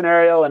case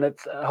scenario, and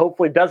it's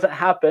hopefully doesn't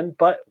happen,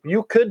 but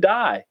you could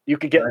die. You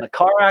could get in a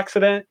car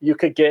accident. You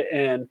could get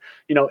in,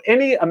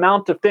 any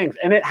amount of things,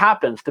 and it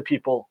happens to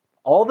people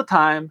all the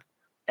time,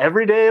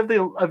 every day of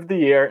the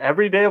year,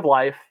 every day of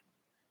life.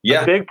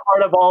 Yeah. A big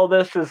part of all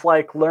this is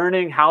like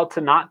learning how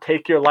to not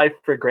take your life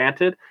for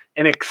granted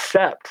and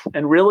accept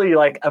and really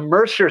like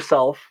immerse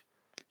yourself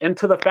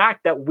into the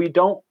fact that we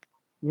don't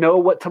know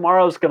what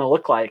tomorrow is going to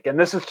look like, and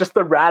this is just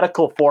the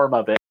radical form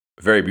of it.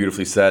 Very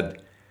beautifully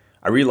said.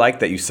 I really like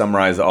that you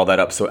summarize all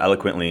that up so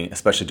eloquently,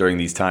 especially during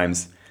these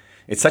times.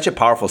 It's such a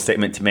powerful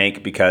statement to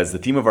make because the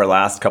theme of our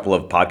last couple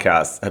of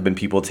podcasts have been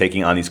people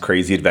taking on these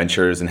crazy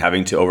adventures and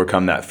having to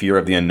overcome that fear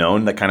of the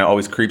unknown that kind of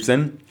always creeps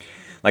in.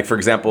 Like, for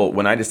example,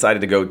 when I decided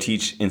to go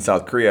teach in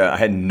South Korea, I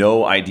had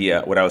no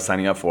idea what I was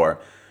signing up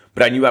for,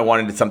 but I knew I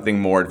wanted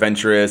something more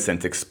adventurous and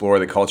to explore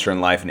the culture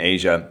and life in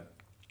Asia.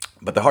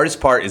 But the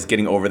hardest part is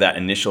getting over that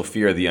initial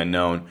fear of the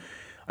unknown.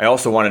 I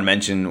also wanted to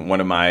mention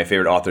one of my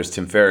favorite authors,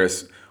 Tim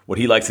Ferriss. What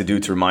he likes to do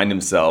to remind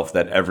himself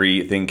that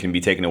everything can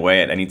be taken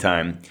away at any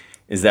time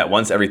is that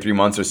once every 3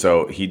 months or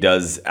so, he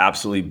does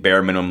absolutely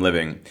bare minimum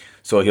living.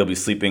 So he'll be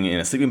sleeping in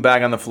a sleeping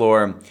bag on the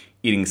floor,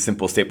 eating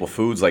simple staple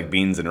foods like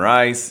beans and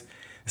rice.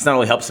 This not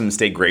only helps him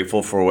stay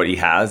grateful for what he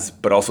has,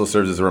 but also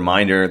serves as a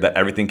reminder that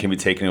everything can be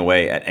taken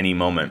away at any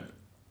moment.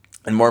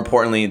 And more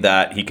importantly,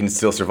 that he can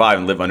still survive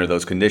and live under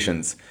those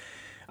conditions.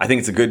 I think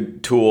it's a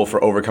good tool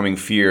for overcoming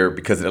fear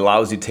because it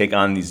allows you to take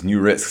on these new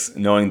risks,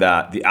 knowing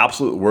that the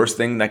absolute worst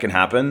thing that can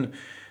happen,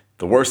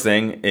 the worst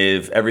thing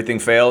if everything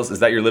fails, is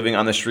that you're living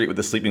on the street with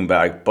a sleeping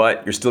bag,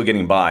 but you're still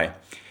getting by.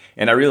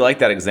 And I really like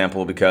that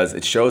example because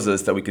it shows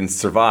us that we can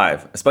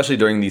survive, especially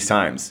during these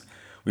times.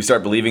 We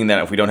start believing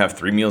that if we don't have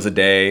 3 meals a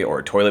day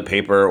or toilet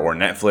paper or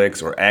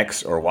Netflix or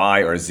X or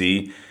Y or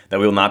Z, that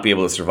we will not be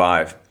able to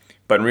survive.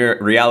 But in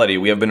reality,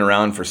 we have been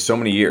around for so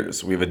many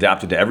years. We've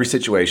adapted to every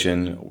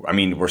situation. I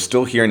mean, we're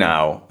still here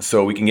now,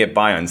 so we can get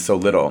by on so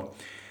little.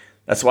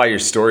 That's why your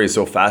story is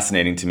so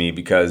fascinating to me,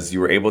 because you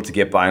were able to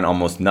get by on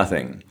almost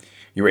nothing.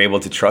 You were able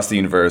to trust the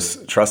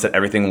universe, trust that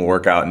everything will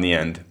work out in the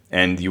end,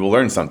 and you will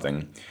learn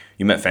something.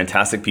 You met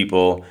fantastic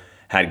people,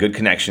 had good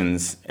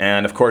connections,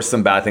 and of course,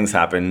 some bad things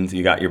happened.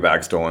 You got your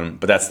bag stolen,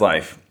 but that's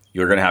life.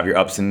 You're going to have your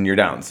ups and your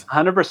downs.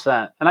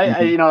 100%. And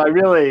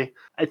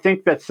I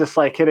think that's just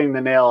like hitting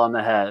the nail on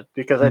the head,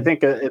 because I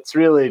think it's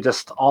really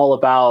just all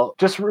about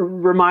just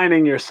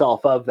reminding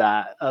yourself of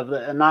that,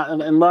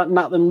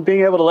 and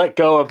being able to let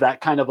go of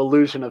that kind of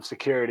illusion of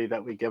security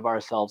that we give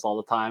ourselves all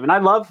the time. And I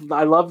love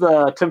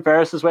the Tim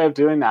Ferriss's way of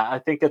doing that. I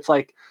think it's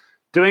like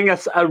doing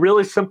a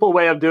really simple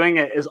way of doing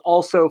it is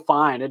also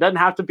fine. It doesn't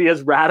have to be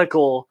as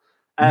radical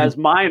as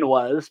mine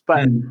was,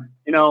 but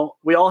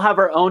we all have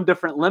our own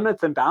different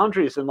limits and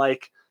boundaries. And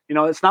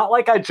it's not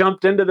like I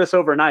jumped into this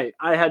overnight.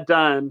 I had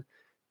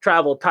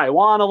traveled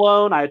Taiwan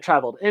alone. I had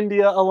traveled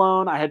India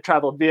alone. I had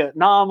traveled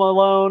Vietnam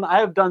alone. I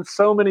have done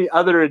so many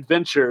other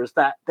adventures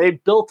that they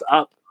built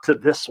up to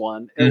this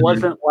one. It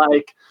wasn't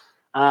like,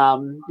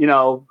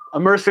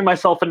 immersing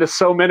myself into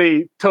so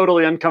many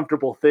totally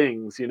uncomfortable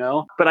things,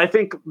 But I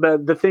think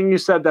the thing you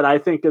said that I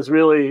think is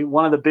really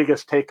one of the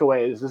biggest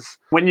takeaways is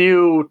when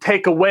you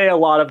take away a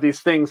lot of these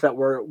things that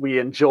we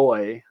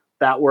enjoy,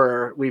 that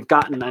we've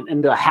gotten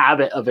into a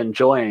habit of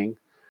enjoying,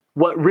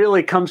 what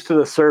really comes to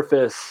the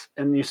surface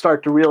and you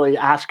start to really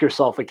ask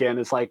yourself again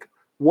is like,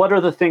 what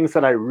are the things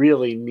that I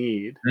really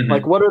need?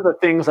 Like, what are the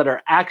things that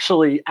are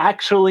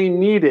actually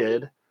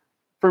needed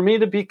for me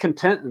to be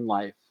content in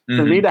life?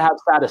 For me to have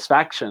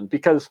satisfaction?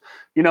 Because,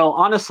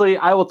 honestly,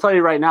 I will tell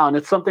you right now, and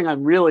it's something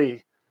I'm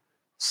really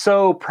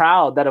so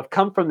proud that have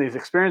come from these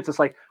experiences.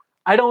 Like,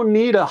 I don't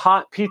need a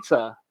hot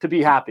pizza to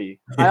be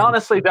happy. I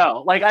honestly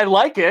don't. Like, I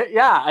like it.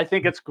 Yeah, I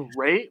think it's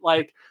great.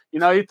 Like,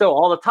 you throw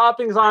all the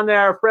toppings on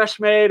there, fresh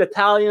made,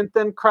 Italian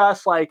thin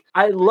crust. Like,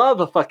 I love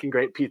a fucking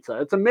great pizza.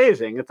 It's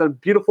amazing. It's a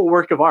beautiful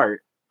work of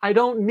art. I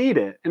don't need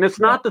it. And it's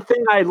not the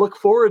thing I look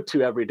forward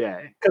to every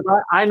day, because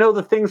I know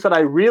the things that I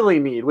really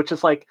need, which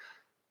is like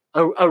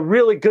a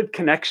really good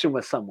connection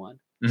with someone.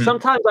 Mhm.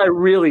 Sometimes I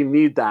really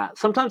need that.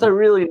 Sometimes I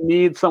really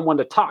need someone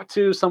to talk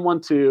to,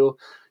 someone to,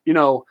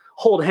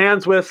 hold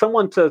hands with,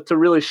 someone to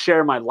really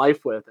share my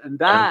life with. And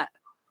that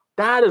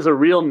is a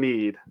real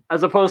need,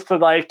 as opposed to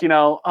like,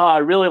 I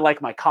really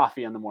like my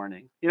coffee in the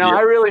morning.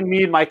 I really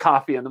need my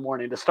coffee in the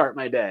morning to start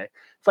my day.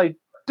 It's like,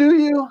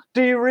 do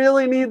you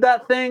really need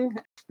that thing?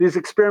 These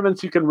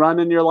experiments you can run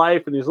in your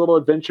life and these little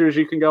adventures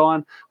you can go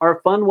on are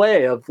a fun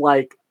way of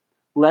like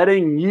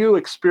letting you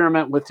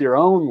experiment with your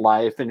own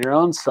life and your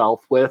own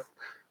self with,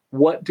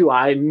 what do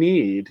I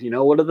need?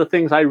 What are the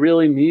things I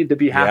really need to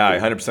be happy? Yeah,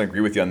 I 100% agree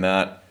with you on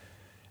that.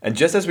 And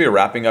just as we are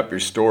wrapping up your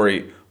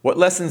story, what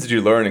lessons did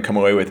you learn and come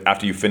away with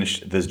after you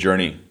finished this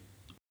journey?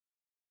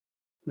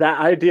 That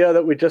idea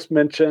that we just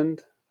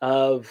mentioned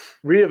of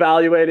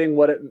reevaluating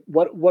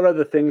what are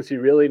the things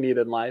you really need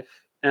in life.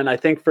 And I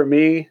think for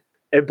me,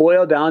 it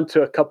boiled down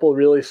to a couple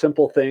really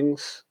simple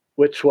things,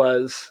 which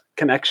was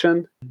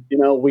connection.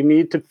 We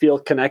need to feel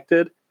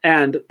connected.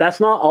 And that's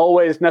not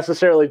always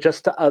necessarily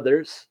just to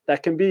others.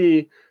 That can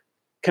be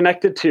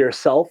connected to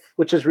yourself,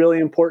 which is really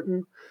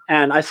important.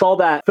 And I saw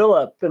that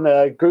Philip in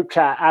the group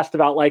chat asked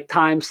about like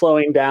time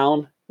slowing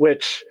down,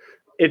 which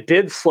it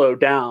did slow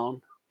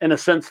down in a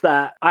sense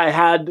that I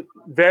had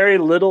very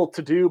little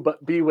to do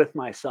but be with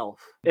myself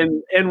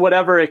in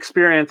whatever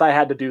experience I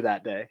had to do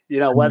that day.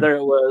 Whether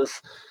it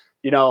was,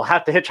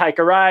 have to hitchhike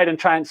a ride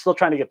and still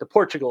trying to get to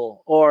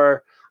Portugal,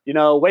 or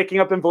waking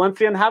up in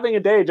Valencia and having a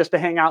day just to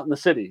hang out in the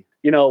city.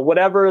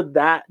 Whatever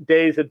that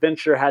day's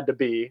adventure had to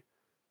be,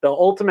 the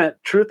ultimate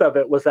truth of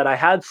it was that I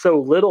had so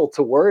little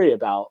to worry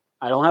about.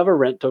 I don't have a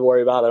rent to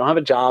worry about. I don't have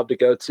a job to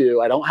go to.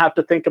 I don't have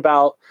to think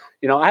about,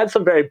 I had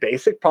some very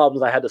basic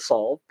problems I had to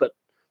solve, but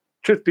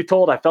truth be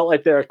told, I felt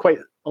like they're quite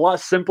a lot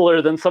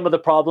simpler than some of the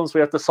problems we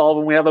have to solve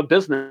when we have a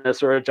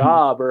business or a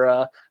job or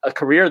a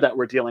career that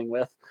we're dealing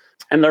with.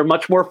 And they're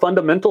much more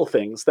fundamental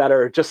things that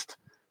are just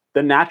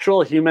the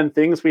natural human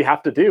things we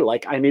have to do.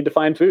 Like, I need to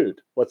find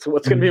food. What's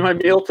going to be my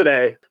meal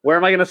today? Where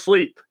am I going to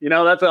sleep?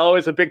 That's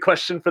always a big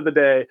question for the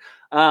day.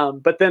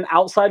 But then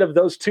outside of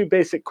those two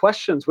basic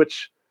questions,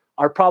 which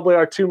are probably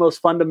our two most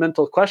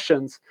fundamental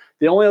questions,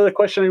 the only other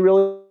question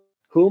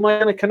who am I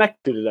going to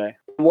connect to today?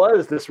 It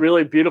was this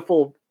really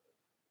beautiful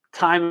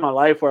time in my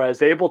life where I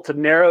was able to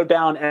narrow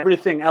down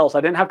everything else.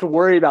 I didn't have to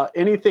worry about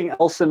anything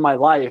else in my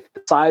life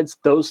besides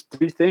those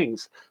three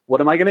things.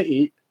 What am I going to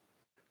eat?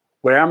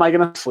 Where am I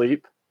going to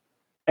sleep?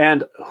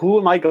 And who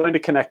am I going to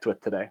connect with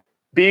today?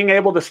 Being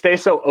able to stay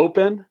so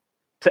open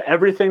to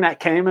everything that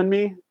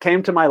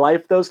came to my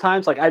life those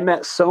times. Like, I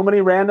met so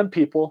many random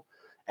people.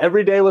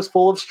 Every day was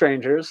full of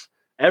strangers.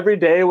 Every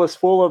day was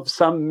full of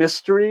some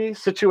mystery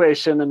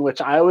situation in which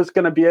I was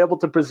going to be able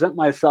to present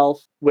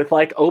myself with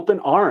like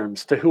open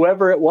arms to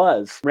whoever it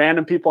was.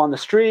 Random people on the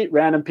street,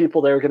 random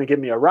people that were going to give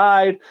me a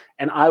ride,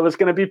 and I was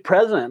going to be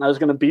present. I was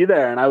going to be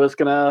there, and I was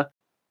going to,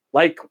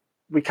 like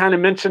we kind of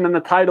mentioned in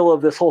the title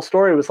of this whole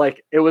story, was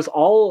like, it was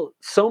all,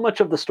 so much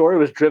of the story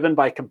was driven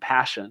by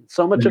compassion.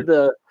 So much of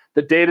the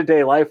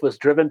day-to-day life was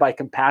driven by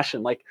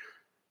compassion. Like,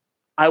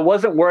 I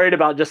wasn't worried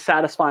about just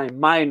satisfying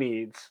my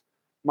needs.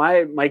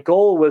 My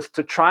goal was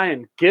to try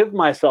and give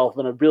myself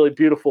in a really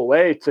beautiful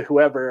way to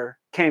whoever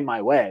came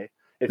my way.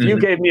 If you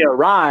gave me a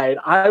ride,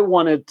 I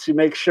wanted to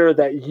make sure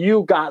that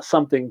you got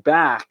something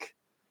back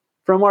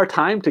from our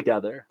time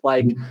together.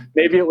 Like,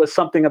 maybe it was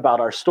something about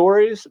our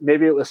stories.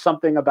 Maybe it was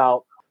something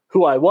about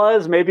who I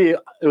was. Maybe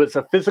it was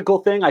a physical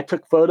thing. I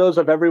took photos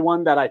of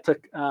everyone that I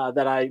took,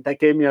 that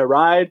gave me a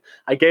ride.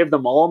 I gave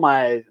them all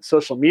my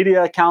social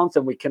media accounts,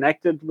 and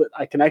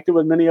I connected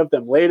with many of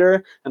them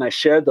later, and I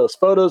shared those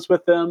photos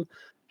with them.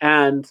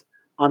 And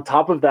on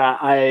top of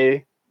that,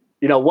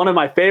 one of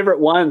my favorite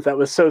ones that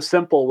was so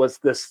simple was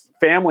this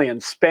family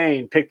in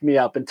Spain picked me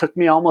up and took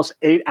me almost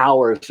 8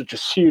 hours, which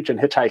is huge in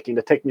hitchhiking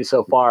to take me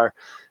so far.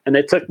 And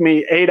they took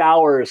me 8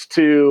 hours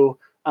to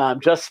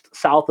just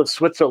south of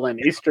Switzerland,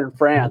 eastern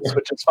France,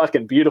 which is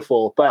fucking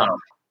beautiful. But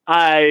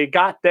I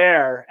got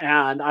there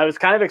and I was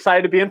kind of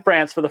excited to be in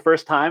France for the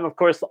first time. Of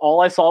course,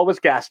 all I saw was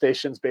gas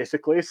stations,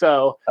 basically.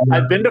 So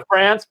I've been to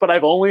France, but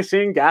I've only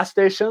seen gas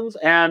stations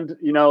and,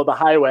 the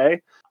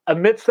highway.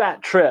 Amidst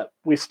that trip,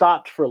 we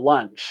stopped for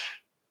lunch.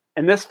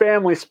 And this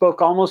family spoke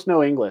almost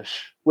no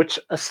English, which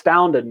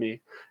astounded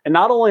me. And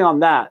not only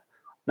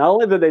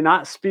did they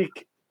not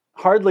speak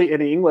hardly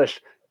any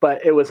English,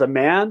 but it was a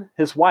man,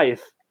 his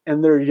wife,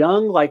 and their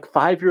young, like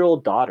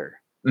 5-year-old daughter.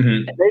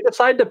 And they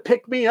decided to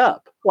pick me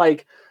up.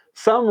 Like,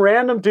 some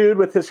random dude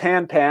with his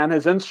handpan,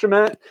 his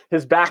instrument,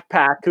 his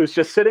backpack, who's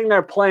just sitting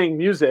there playing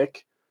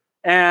music.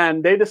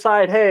 And they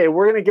decide, hey,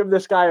 we're going to give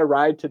this guy a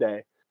ride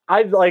today.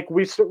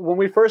 When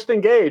we first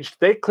engaged,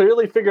 they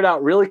clearly figured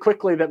out really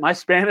quickly that my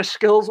Spanish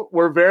skills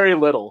were very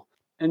little.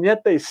 And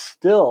yet they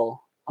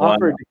still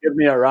offered to give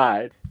me a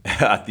ride.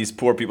 These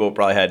poor people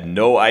probably had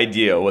no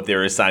idea what they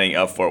were signing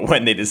up for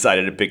when they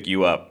decided to pick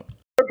you up.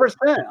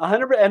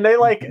 100%. And they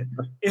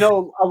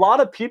a lot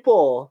of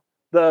people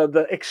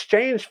the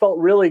exchange felt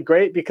really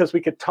great because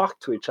we could talk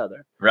to each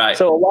other. Right.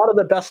 So a lot of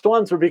the best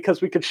ones were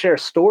because we could share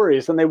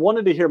stories, and they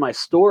wanted to hear my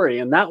story,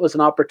 and that was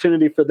an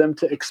opportunity for them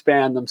to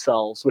expand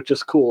themselves, which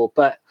is cool.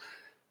 But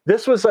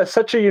this was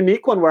such a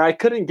unique one where I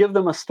couldn't give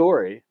them a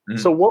story.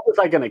 So what was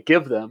I going to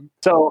give them?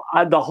 So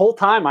the whole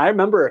time, I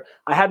remember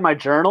I had my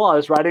journal. I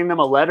was writing them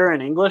a letter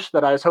in English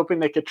that I was hoping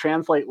they could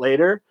translate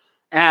later.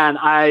 And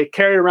I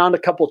carried around a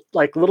couple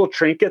like little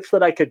trinkets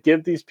that I could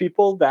give these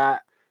people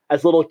that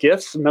as little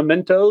gifts,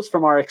 mementos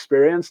from our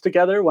experience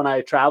together when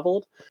I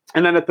traveled.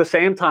 And then at the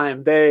same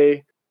time,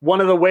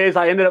 one of the ways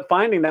I ended up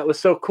finding that was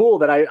so cool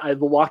that I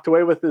walked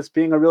away with this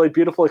being a really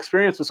beautiful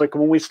experience was like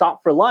when we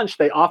stopped for lunch,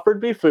 they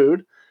offered me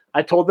food.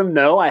 I told them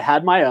no, I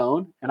had my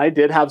own, and I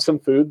did have some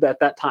food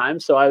at that time,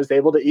 so I was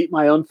able to eat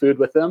my own food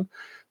with them.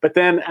 But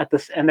then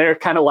and they're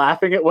kind of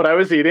laughing at what I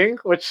was eating,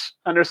 which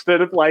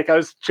understood it like I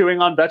was chewing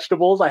on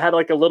vegetables. I had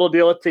like a little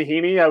deal of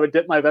tahini I would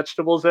dip my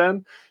vegetables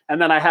in. And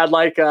then I had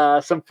like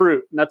some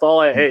fruit, and that's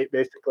all I ate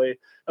basically.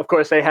 Of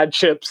course, they had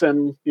chips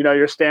and,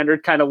 your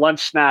standard kind of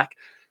lunch snack.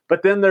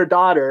 But then their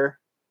daughter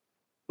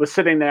was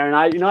sitting there, and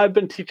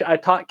I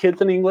taught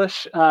kids in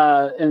English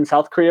in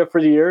South Korea for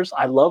years.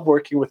 I love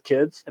working with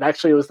kids. And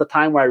actually, it was the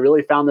time where I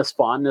really found this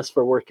fondness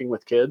for working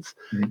with kids.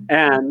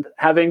 And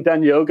having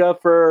done yoga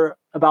for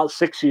about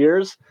 6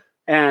 years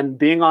and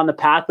being on the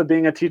path of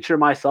being a teacher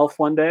myself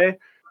one day,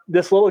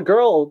 this little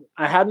girl,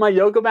 I had my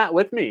yoga mat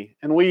with me,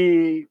 and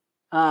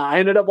I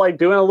ended up like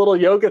doing a little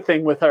yoga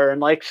thing with her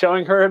and like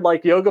showing her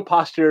like yoga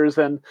postures,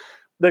 and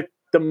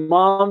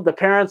the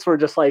parents were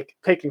just like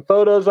taking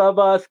photos of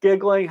us,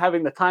 giggling,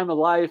 having the time of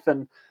life.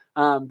 And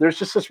there's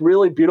just this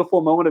really beautiful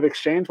moment of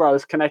exchange where I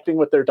was connecting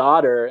with their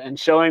daughter and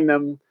showing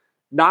them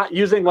not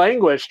using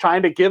language,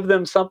 trying to give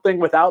them something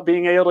without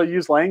being able to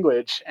use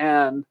language,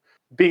 and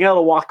being able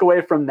to walk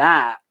away from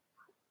that,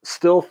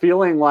 still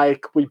feeling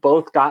like we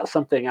both got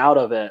something out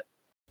of it.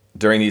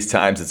 During these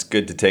times, it's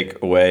good to take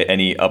away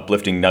any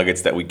uplifting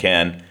nuggets that we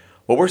can.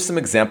 What were some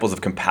examples of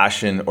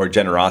compassion or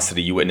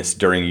generosity you witnessed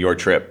during your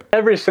trip?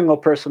 Every single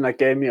person that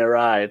gave me a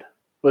ride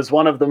was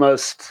one of the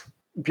most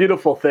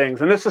beautiful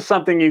things. And this is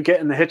something you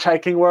get in the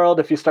hitchhiking world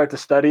if you start to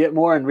study it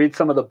more and read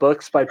some of the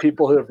books by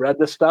people who have read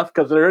this stuff,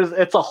 because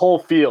it's a whole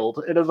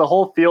field. It is a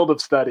whole field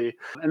of study.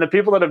 And the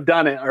people that have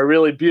done it are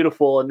really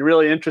beautiful and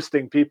really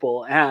interesting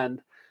people. And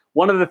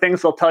one of the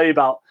things they'll tell you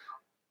about,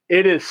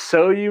 it is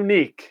so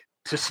unique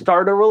to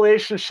start a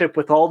relationship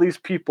with all these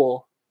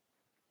people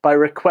by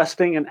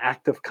requesting an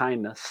act of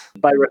kindness,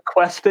 by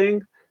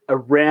requesting a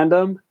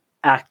random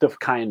act of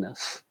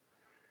kindness.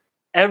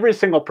 Every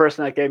single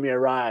person that gave me a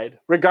ride,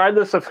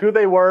 regardless of who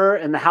they were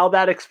and how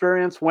that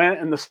experience went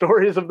and the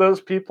stories of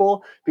those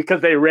people, because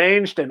they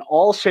ranged in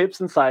all shapes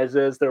and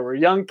sizes. There were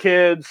young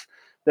kids,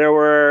 there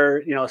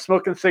were,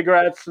 smoking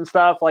cigarettes and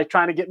stuff, like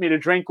trying to get me to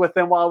drink with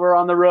them while we're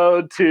on the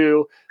road,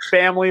 to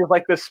families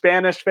like the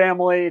Spanish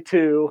family,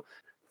 to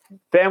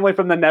family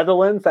from the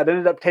Netherlands that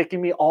ended up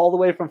taking me all the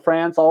way from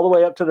France, all the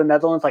way up to the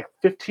Netherlands, like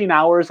 15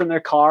 hours in their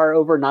car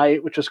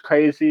overnight, which was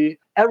crazy.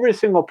 Every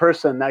single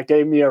person that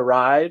gave me a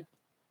ride,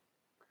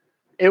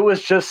 it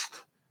was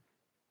just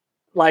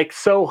like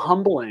so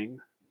humbling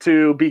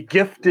to be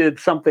gifted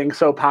something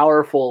so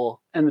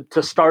powerful and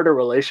to start a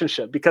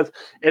relationship, because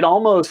it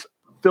almost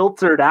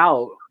filtered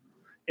out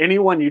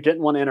anyone you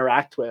didn't want to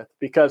interact with,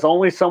 because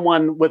only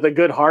someone with a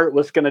good heart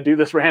was going to do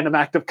this random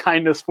act of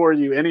kindness for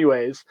you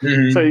anyways.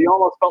 So you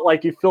almost felt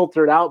like you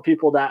filtered out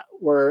people that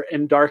were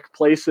in dark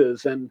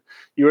places, and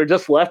you were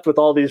just left with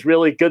all these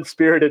really good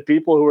spirited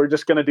people who were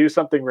just going to do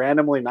something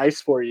randomly nice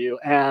for you.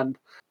 And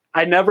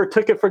I never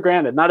took it for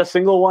granted. Not a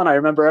single one. I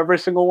remember every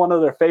single one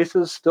of their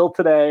faces still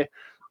today.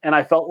 And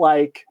I felt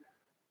like,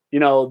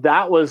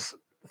 that was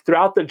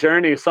throughout the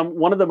journey,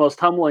 one of the most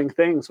humbling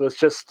things was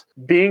just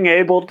being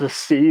able to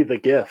see the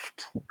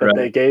gift that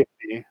they gave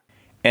me.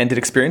 And did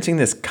experiencing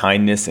this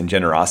kindness and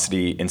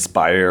generosity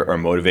inspire or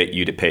motivate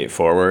you to pay it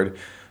forward,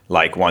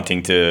 like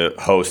wanting to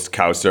host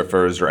couch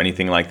surfers or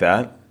anything like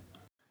that?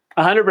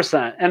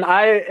 100%. And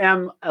I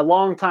am a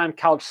longtime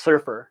couch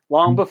surfer,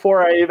 long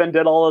before I even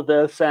did all of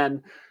this.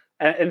 And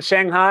in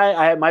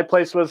Shanghai, my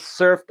place was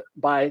surfed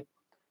by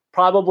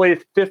probably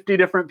 50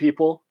 different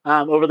people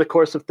over the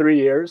course of 3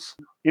 years.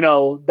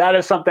 That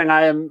is something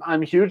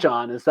I'm huge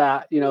on, is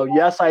that,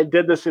 yes, I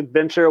did this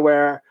adventure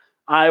where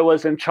I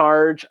was in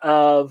charge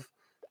of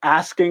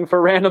asking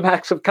for random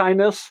acts of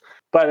kindness,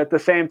 but at the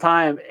same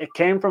time, it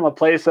came from a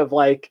place of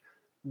like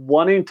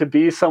wanting to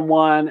be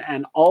someone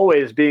and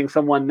always being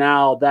someone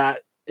now that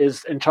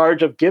is in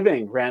charge of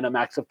giving random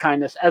acts of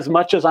kindness as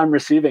much as I'm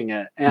receiving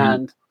it.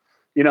 And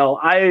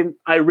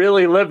I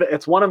really live it.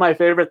 It's one of my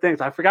favorite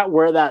things. I forgot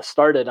where that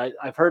started.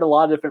 I've heard a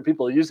lot of different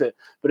people use it,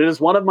 but it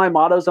is one of my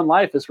mottos in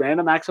life, is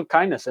random acts of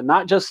kindness, and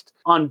not just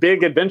on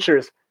big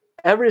adventures.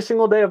 Every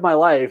single day of my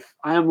life,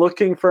 I am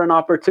looking for an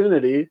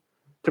opportunity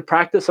to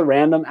practice a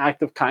random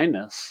act of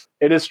kindness.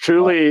 It is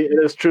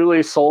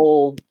truly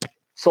soul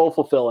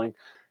fulfilling.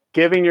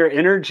 Giving your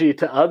energy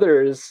to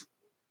others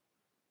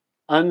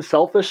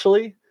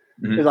unselfishly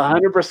is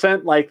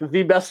 100% like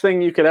the best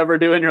thing you could ever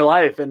do in your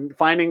life, and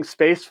finding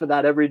space for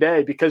that every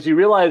day, because you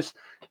realize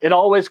it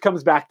always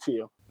comes back to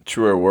you.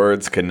 Truer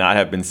words could not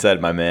have been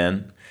said, my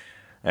man.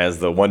 As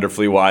the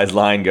wonderfully wise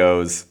line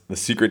goes, the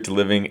secret to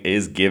living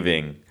is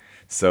giving.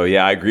 So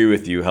yeah, I agree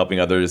with you. Helping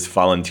others,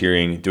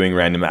 volunteering, doing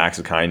random acts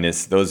of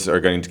kindness, those are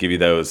going to give you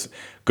those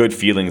good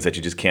feelings that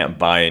you just can't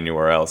buy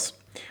anywhere else.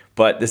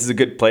 But this is a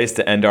good place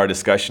to end our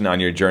discussion on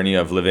your journey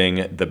of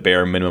living the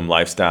bare minimum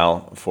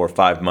lifestyle for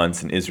 5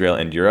 months in Israel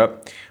and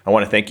Europe. I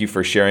want to thank you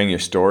for sharing your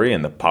story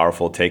and the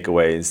powerful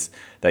takeaways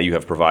that you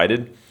have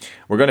provided.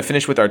 We're going to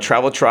finish with our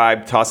Travel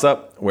Tribe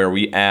toss-up, where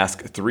we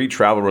ask 3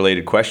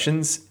 travel-related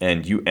questions,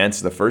 and you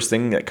answer the first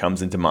thing that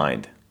comes into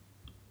mind.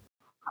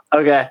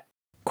 Okay.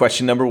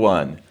 Question number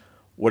 1.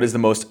 What is the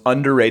most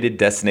underrated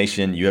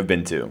destination you have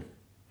been to?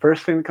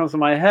 First thing that comes to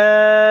my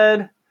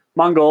head,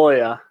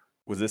 Mongolia.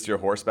 Was this your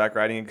horseback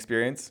riding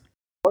experience?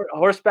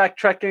 Horseback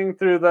trekking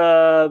through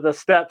the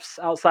steppes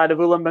outside of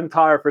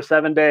Ulaanbaatar for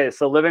 7 days.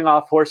 So living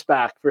off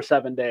horseback for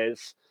 7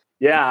 days.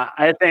 Yeah,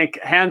 I think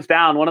hands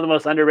down one of the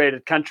most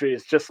underrated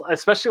countries. Just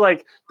especially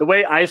like the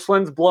way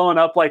Iceland's blowing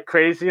up like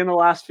crazy in the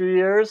last few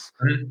years.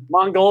 Mm-hmm.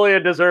 Mongolia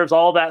deserves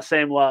all that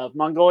same love.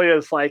 Mongolia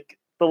is like,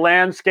 the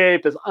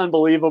landscape is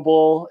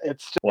unbelievable.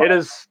 It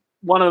is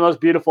one of the most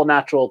beautiful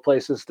natural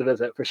places to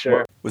visit for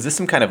sure. Was this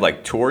some kind of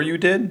like tour you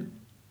did?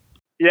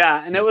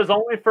 Yeah, and it was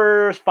only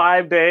for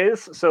 5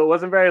 days, so it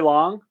wasn't very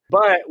long.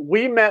 But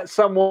we met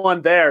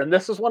someone there, and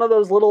this is one of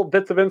those little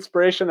bits of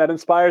inspiration that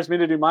inspires me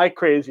to do my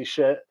crazy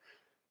shit.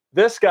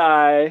 This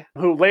guy,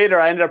 who later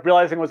I ended up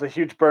realizing was a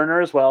huge burner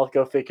as well,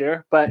 go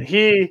figure. But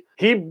he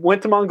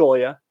went to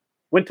Mongolia,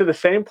 went to the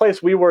same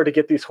place we were to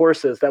get these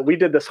horses, that we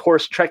did this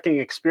horse trekking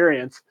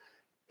experience.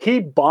 He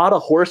bought a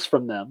horse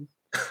from them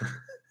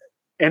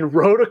and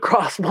rode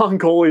across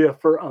Mongolia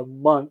for a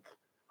month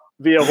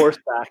via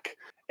horseback.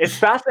 It's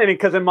fascinating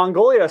because in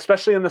Mongolia,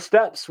 especially in the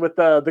steppes with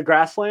the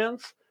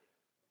grasslands,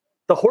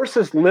 the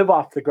horses live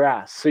off the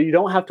grass. So you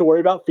don't have to worry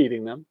about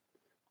feeding them.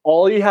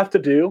 All you have to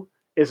do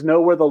is know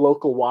where the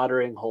local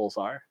watering holes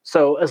are.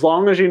 So as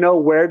long as you know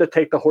where to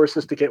take the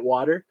horses to get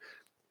water,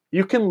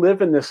 you can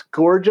live in this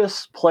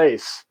gorgeous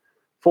place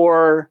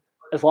for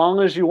as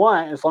long as you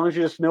want, as long as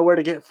you just know where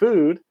to get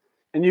food,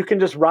 and you can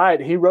just ride.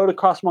 He rode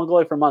across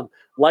Mongolia for a month.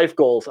 Life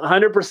goals,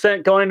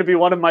 100% going to be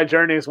one of my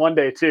journeys one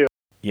day too.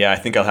 Yeah, I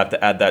think I'll have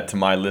to add that to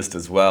my list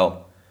as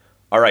well.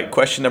 All right,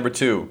 question number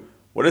 2.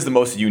 What is the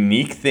most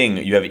unique thing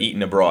you have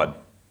eaten abroad?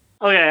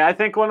 Okay, I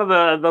think one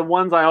of the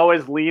ones I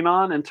always lean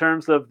on in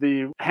terms of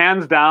the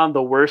hands down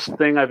the worst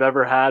thing I've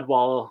ever had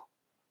while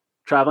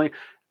traveling.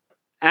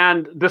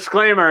 And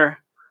disclaimer,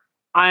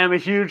 I am a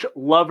huge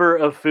lover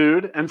of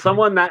food and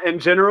someone that in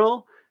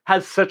general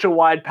has such a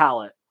wide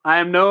palate. I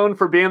am known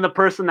for being the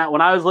person that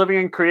when I was living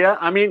in Korea,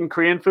 I'm eating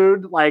Korean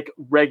food like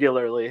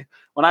regularly.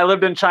 When I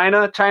lived in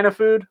China,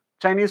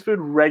 Chinese food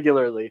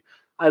regularly.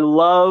 I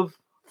love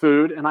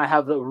food and I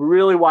have a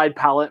really wide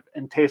palate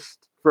and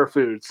taste for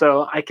food.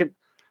 So I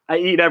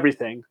eat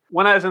everything.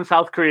 When I was in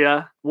South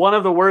Korea, one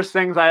of the worst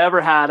things I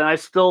ever had, and I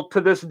still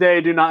to this day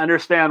do not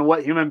understand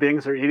what human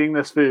beings are eating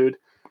this food,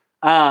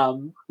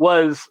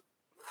 was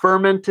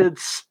fermented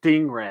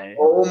stingray.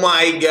 Oh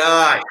my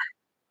God.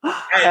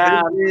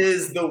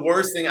 This is the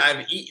worst thing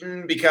I've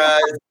eaten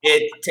because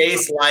it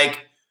tastes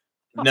like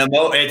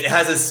it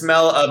has a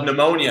smell of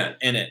pneumonia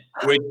in it,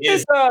 which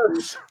is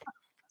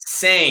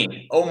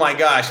insane. Oh my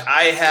gosh.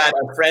 I had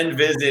a friend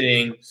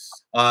visiting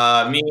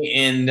me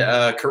in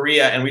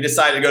Korea, and we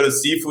decided to go to the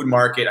seafood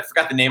market. I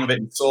forgot the name of it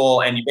in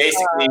Seoul. And you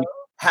basically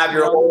have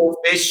your whole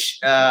fish,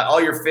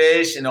 all your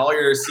fish and all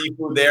your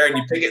seafood there, and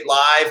you pick it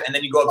live, and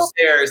then you go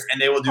upstairs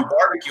and they will do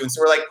barbecue. And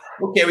so we're like,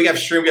 okay, we have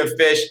shrimp, we have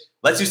fish.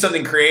 Let's do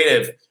something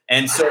creative.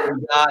 And so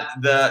we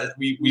got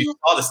we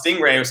saw the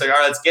stingray. We was like, all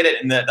right, let's get it.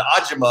 And the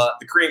Ajima,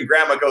 the Korean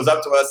grandma, goes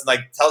up to us and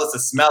like tells us to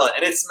smell it.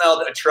 And it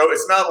smelled it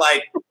smelled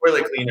like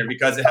toilet cleaner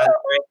because it had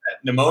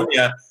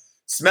pneumonia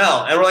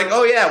smell. And we're like,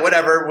 oh yeah,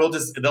 whatever.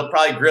 They'll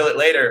probably grill it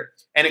later.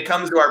 And it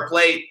comes to our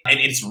plate and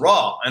it's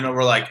raw. And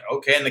we're like,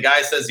 okay. And the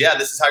guy says, yeah,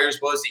 this is how you're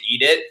supposed to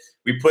eat it.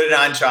 We put it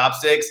on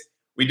chopsticks.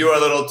 We do our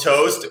little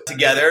toast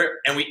together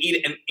and we eat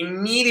it. And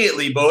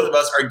immediately both of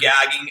us are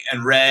gagging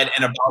and red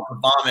and about to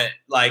vomit.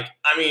 Like,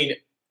 I mean,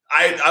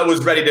 I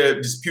was ready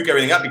to just puke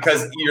everything up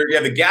because you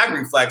have the gag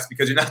reflex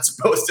because you're not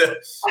supposed to.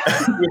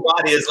 Your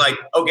body is like,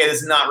 okay,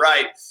 this is not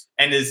right,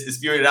 and is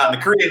spewing it out. And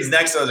the Koreans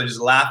next to us are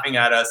just laughing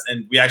at us,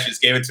 and we actually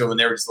just gave it to them, and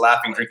they were just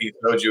laughing, drinking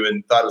soju,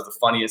 and thought it was the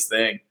funniest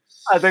thing.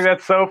 I think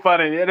that's so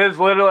funny. It is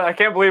literally, I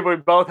can't believe we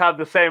both have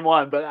the same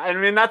one. But I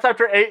mean, that's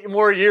after 8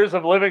 more years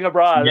of living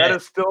abroad. Yes. That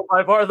is still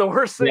by far the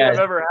worst thing I've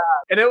ever had.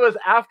 And it was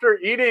after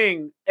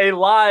eating a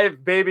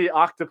live baby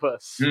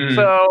octopus.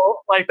 So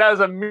like that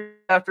was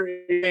after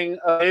eating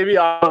a baby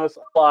octopus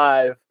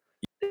alive.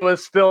 It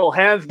was still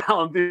hands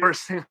down the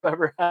worst thing I've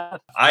ever had.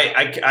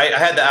 I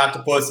had the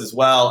octopus as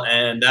well.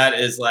 And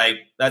that's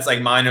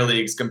like minor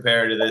leagues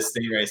compared to this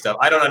stingray stuff.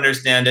 I don't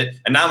understand it.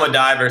 And now I'm a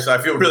diver, so I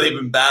feel really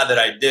even bad that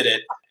I did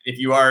it. If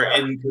you are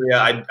in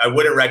Korea, I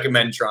wouldn't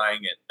recommend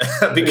trying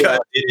it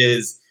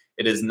because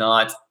It is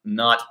not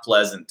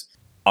pleasant.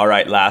 All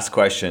right, last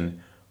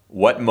question.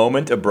 What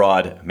moment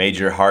abroad made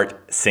your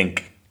heart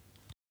sink?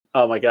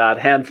 Oh my God,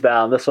 hands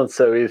down. This one's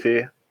so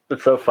easy.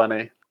 It's so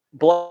funny.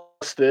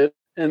 Blasted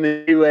in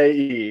the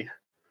UAE.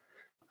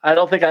 I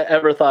don't think I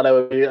ever thought I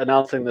would be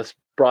announcing this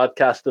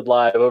broadcasted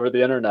live over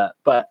the internet,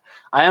 but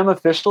I am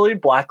officially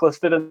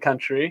blacklisted in the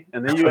country,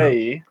 in the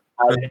UAE,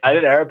 the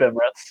United Arab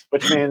Emirates,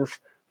 which means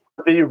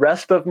for the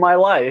rest of my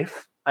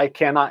life, I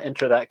cannot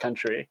enter that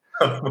country.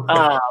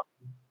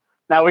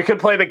 Now, we could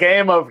play the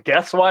game of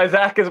guess why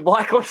Zach is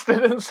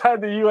blacklisted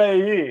inside the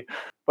UAE,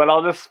 but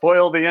I'll just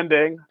spoil the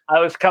ending. I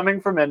was coming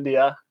from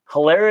India.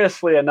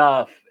 Hilariously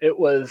enough,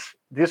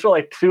 these were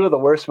like two of the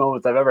worst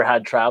moments I've ever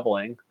had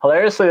traveling.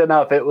 Hilariously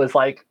enough, it was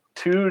like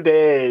 2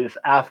 days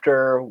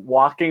after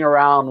walking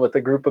around with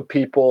a group of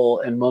people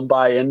in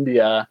Mumbai,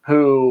 India,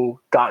 who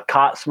got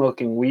caught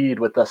smoking weed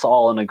with us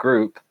all in a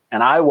group.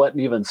 And I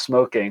wasn't even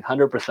smoking,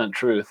 100%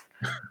 truth.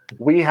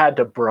 We had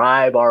to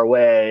bribe our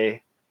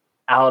way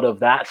out of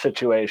that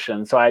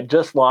situation. So I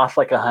just lost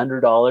like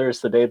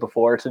 $100 the day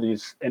before to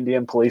these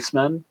Indian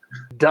policemen.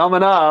 Dumb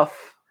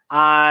enough,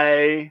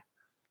 I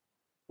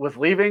was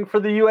leaving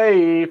for the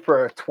UAE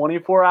for a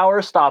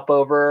 24-hour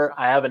stopover.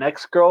 I have an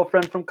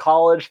ex-girlfriend from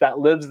college that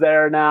lives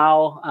there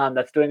now,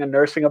 that's doing a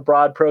nursing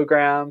abroad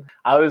program.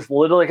 I was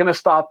literally going to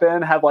stop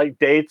in, have like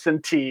dates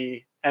and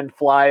tea, and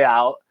fly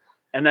out.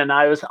 And then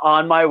I was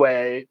on my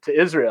way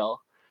to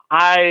Israel.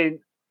 I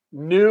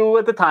knew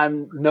at the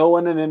time no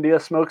one in India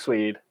smokes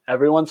weed.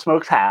 Everyone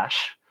smokes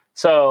hash.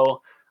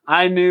 So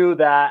I knew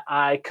that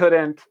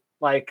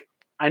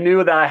I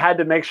knew that I had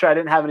to make sure I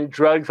didn't have any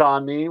drugs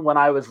on me when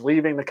I was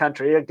leaving the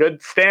country. A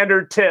good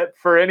standard tip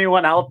for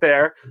anyone out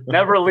there,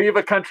 never leave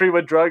a country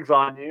with drugs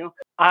on you.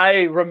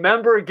 I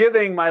remember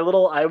giving I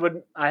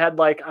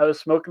was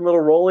smoking little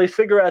Rolly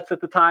cigarettes at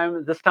this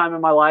time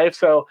in my life.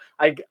 So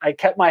I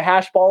kept my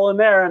hash ball in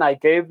there and I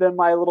gave them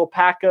my little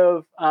pack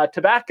of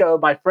tobacco.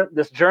 My friend,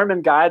 this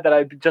German guy that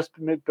I just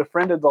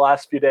befriended the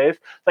last few days,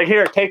 like,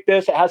 here, take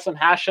this. It has some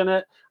hash in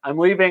it. I'm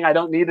leaving. I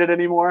don't need it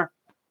anymore.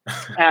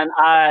 And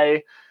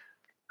I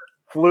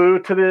flew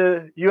to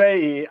the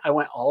UAE. I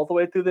went all the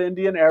way through the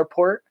Indian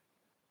airport.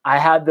 I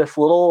had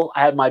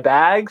my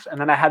bags,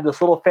 and then I had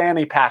this little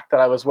fanny pack that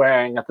I was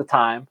wearing at the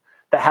time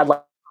that had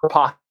like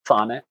pockets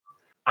on it.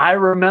 I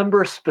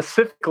remember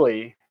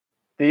specifically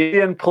the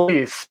Indian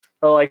police,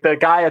 or like the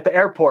guy at the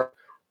airport,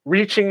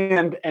 reaching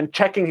in and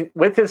checking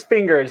with his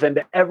fingers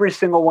into every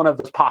single one of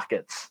those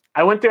pockets.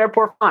 I went through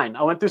airport fine.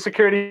 I went through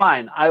security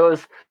fine.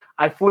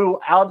 I flew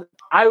out.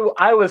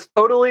 I was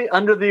totally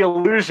under the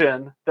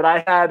illusion that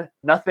I had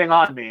nothing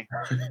on me.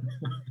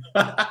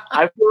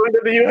 I flew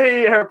into the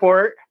UAE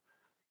airport.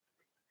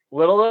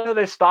 Little did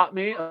they stop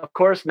me. Of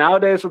course,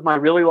 nowadays with my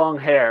really long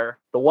hair,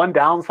 the one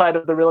downside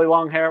of the really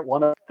long hair,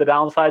 one of the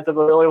downsides of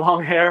the really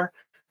long hair,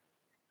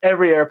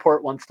 every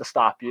airport wants to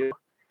stop you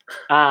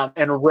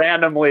and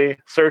randomly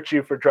search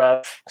you for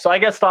drugs. So I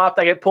get stopped.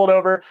 I get pulled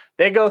over.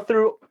 They go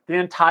through the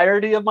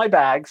entirety of my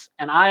bags,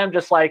 and I am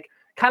just like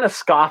kind of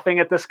scoffing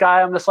at this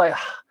guy. I'm just like,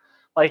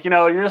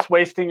 you're just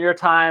wasting your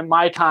time,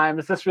 my time.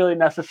 Is this really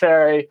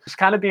necessary? Just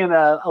kind of being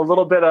a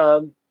little bit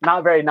of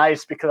not very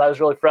nice because I was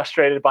really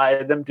frustrated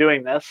by them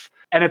doing this.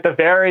 And at the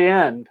very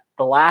end,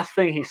 the last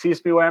thing, he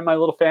sees me wearing my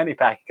little fanny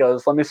pack. He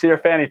goes, "Let me see your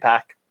fanny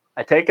pack."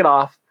 I take it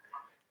off,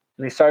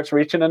 and he starts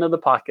reaching into the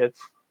pockets,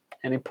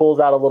 and he pulls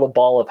out a little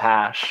ball of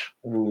hash.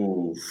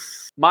 Ooh.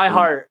 My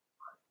heart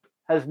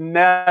has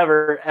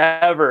never,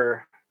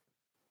 ever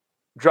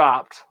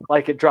dropped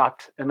like it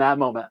dropped in that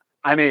moment.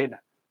 I mean,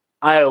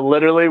 I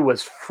literally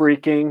was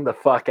freaking the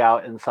fuck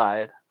out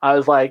inside. I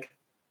was like,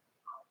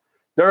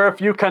 there are a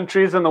few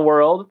countries in the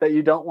world that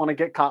you don't want to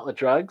get caught with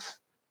drugs.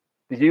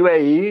 The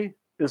UAE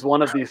is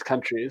one of these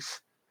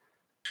countries.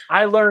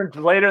 I learned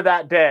later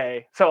that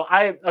day.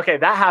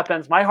 That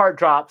happens. My heart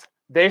drops.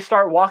 They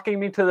start walking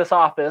me to this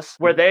office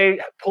where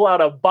they pull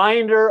out a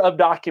binder of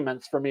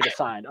documents for me to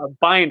sign. A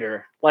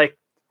binder, like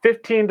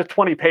 15 to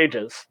 20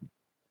 pages.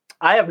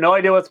 I have no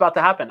idea what's about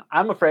to happen.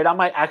 I'm afraid I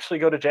might actually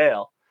go to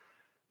jail.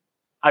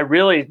 I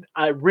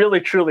really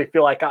truly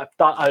feel like I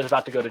thought I was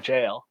about to go to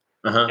jail.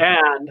 Uh-huh.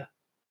 And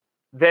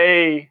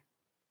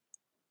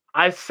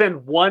I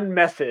send one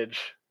message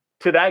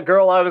to that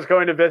girl I was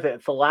going to visit.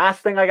 It's the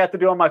last thing I got to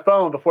do on my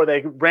phone before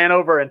they ran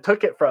over and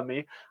took it from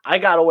me. I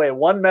got away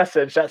one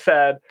message that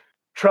said,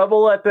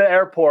 "Trouble at the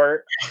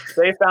airport.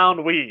 They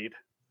found weed."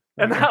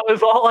 And that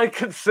was all I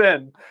could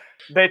send.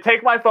 They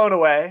take my phone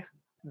away.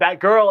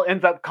 That girl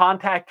ends up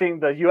contacting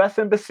the U.S.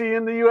 Embassy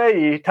in the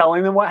UAE,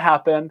 telling them what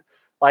happened,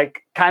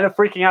 like kind of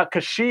freaking out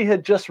because she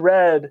had just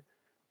read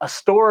a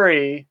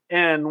story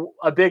in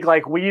a big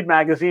like weed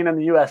magazine in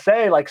the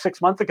USA like 6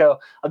 months ago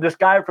of this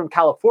guy from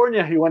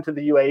California who went to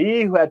the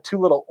UAE who had 2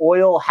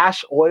 little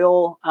hash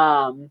oil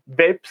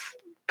vapes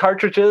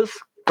cartridges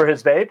for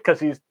his vape because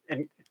he's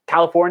in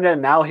California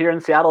and now here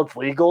in Seattle it's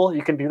legal.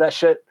 You can do that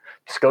shit.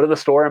 Just go to the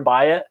store and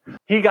buy it.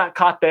 He got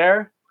caught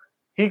there.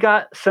 He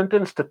got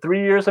sentenced to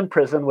 3 years in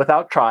prison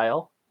without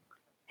trial.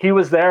 He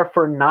was there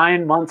for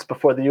 9 months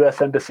before the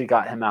U.S. Embassy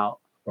got him out.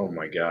 Oh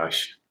my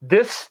gosh.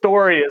 This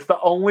story is the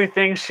only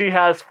thing she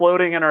has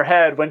floating in her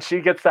head when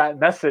she gets that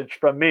message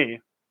from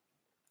me.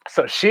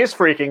 So she's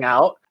freaking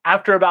out.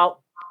 After about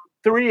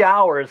 3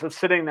 hours of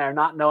sitting there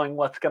not knowing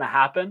what's going to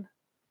happen,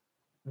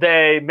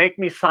 they make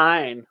me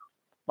sign,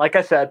 like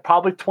I said,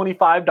 probably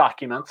 25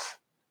 documents.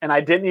 And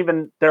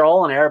they're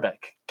all in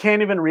Arabic.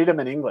 Can't even read them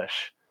in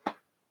English.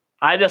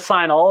 I just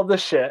sign all of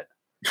this shit.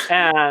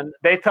 And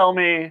they tell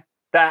me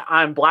that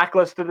I'm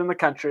blacklisted in the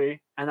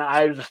country and that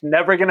I'm just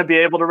never going to be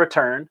able to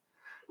return.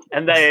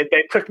 And they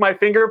took my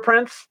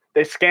fingerprints.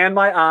 They scanned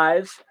my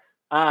eyes.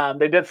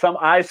 They did some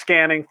eye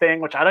scanning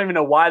thing, which I don't even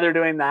know why they're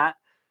doing that.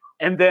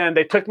 And then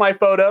they took my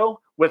photo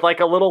with like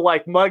a little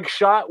like mug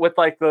shot with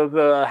like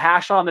the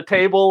hash on the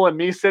table and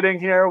me sitting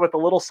here with a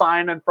little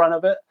sign in front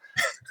of it.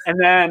 And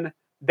then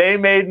they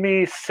made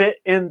me sit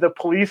in the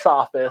police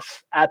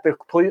office at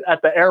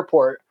the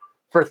airport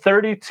for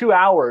 32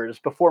 hours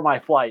before my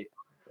flight.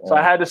 So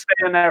I had to stay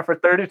in there for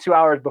 32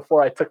 hours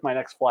before I took my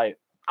next flight.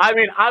 I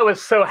mean, I was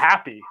so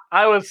happy.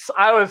 I was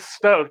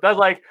stoked. I was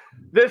like,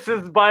 this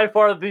is by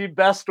far the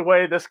best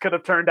way this could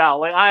have turned out.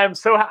 Like,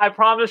 I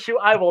promise you,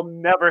 I will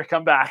never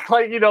come back.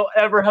 Like, you don't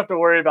ever have to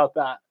worry about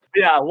that.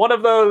 Yeah, one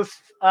of those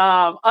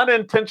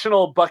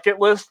unintentional bucket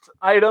list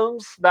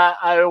items that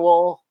I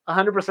will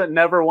 100%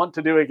 never want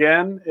to do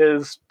again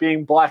is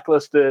being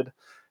blacklisted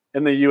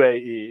in the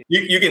UAE.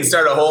 You can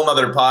start a whole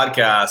nother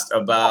podcast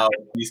about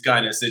these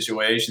kind of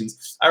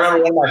situations. I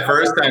remember one of my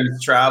first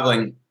times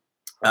traveling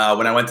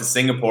when I went to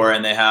Singapore,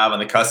 and they have on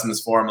the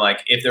customs form,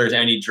 like, if there's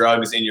any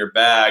drugs in your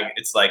bag,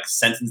 it's like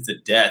sentenced to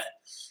death.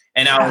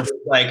 And I was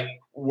like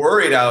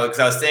worried out because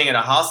I was staying in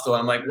a hostel.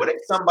 I'm like, what if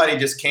somebody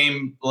just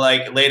came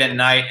like late at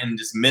night and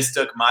just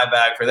mistook my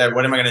bag for that?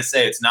 What am I going to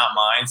say? It's not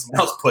mine.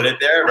 Someone else put it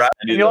there, right?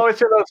 And you always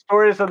hear those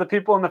stories of the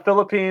people in the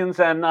Philippines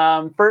and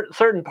for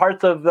certain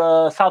parts of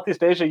the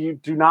Southeast Asia, you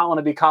do not want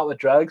to be caught with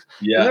drugs.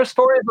 Yeah. And there's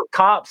stories of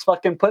cops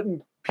fucking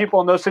putting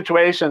people in those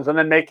situations and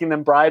then making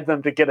them bribe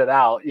them to get it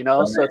out, you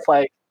know? Okay. So it's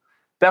like,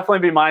 definitely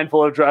be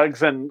mindful of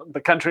drugs and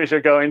the countries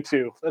you're going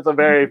to. It's a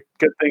very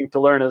good thing to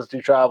learn as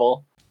you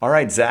travel. All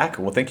right, Zach.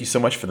 Well, thank you so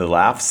much for the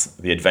laughs,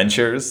 the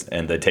adventures,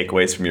 and the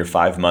takeaways from your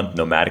 5-month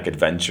nomadic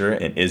adventure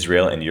in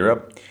Israel and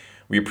Europe.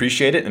 We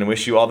appreciate it and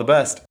wish you all the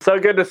best. So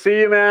good to see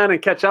you, man, and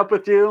catch up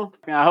with you.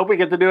 I hope we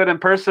get to do it in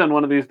person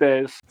one of these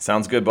days.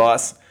 Sounds good,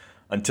 boss.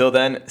 Until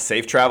then,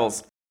 safe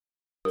travels.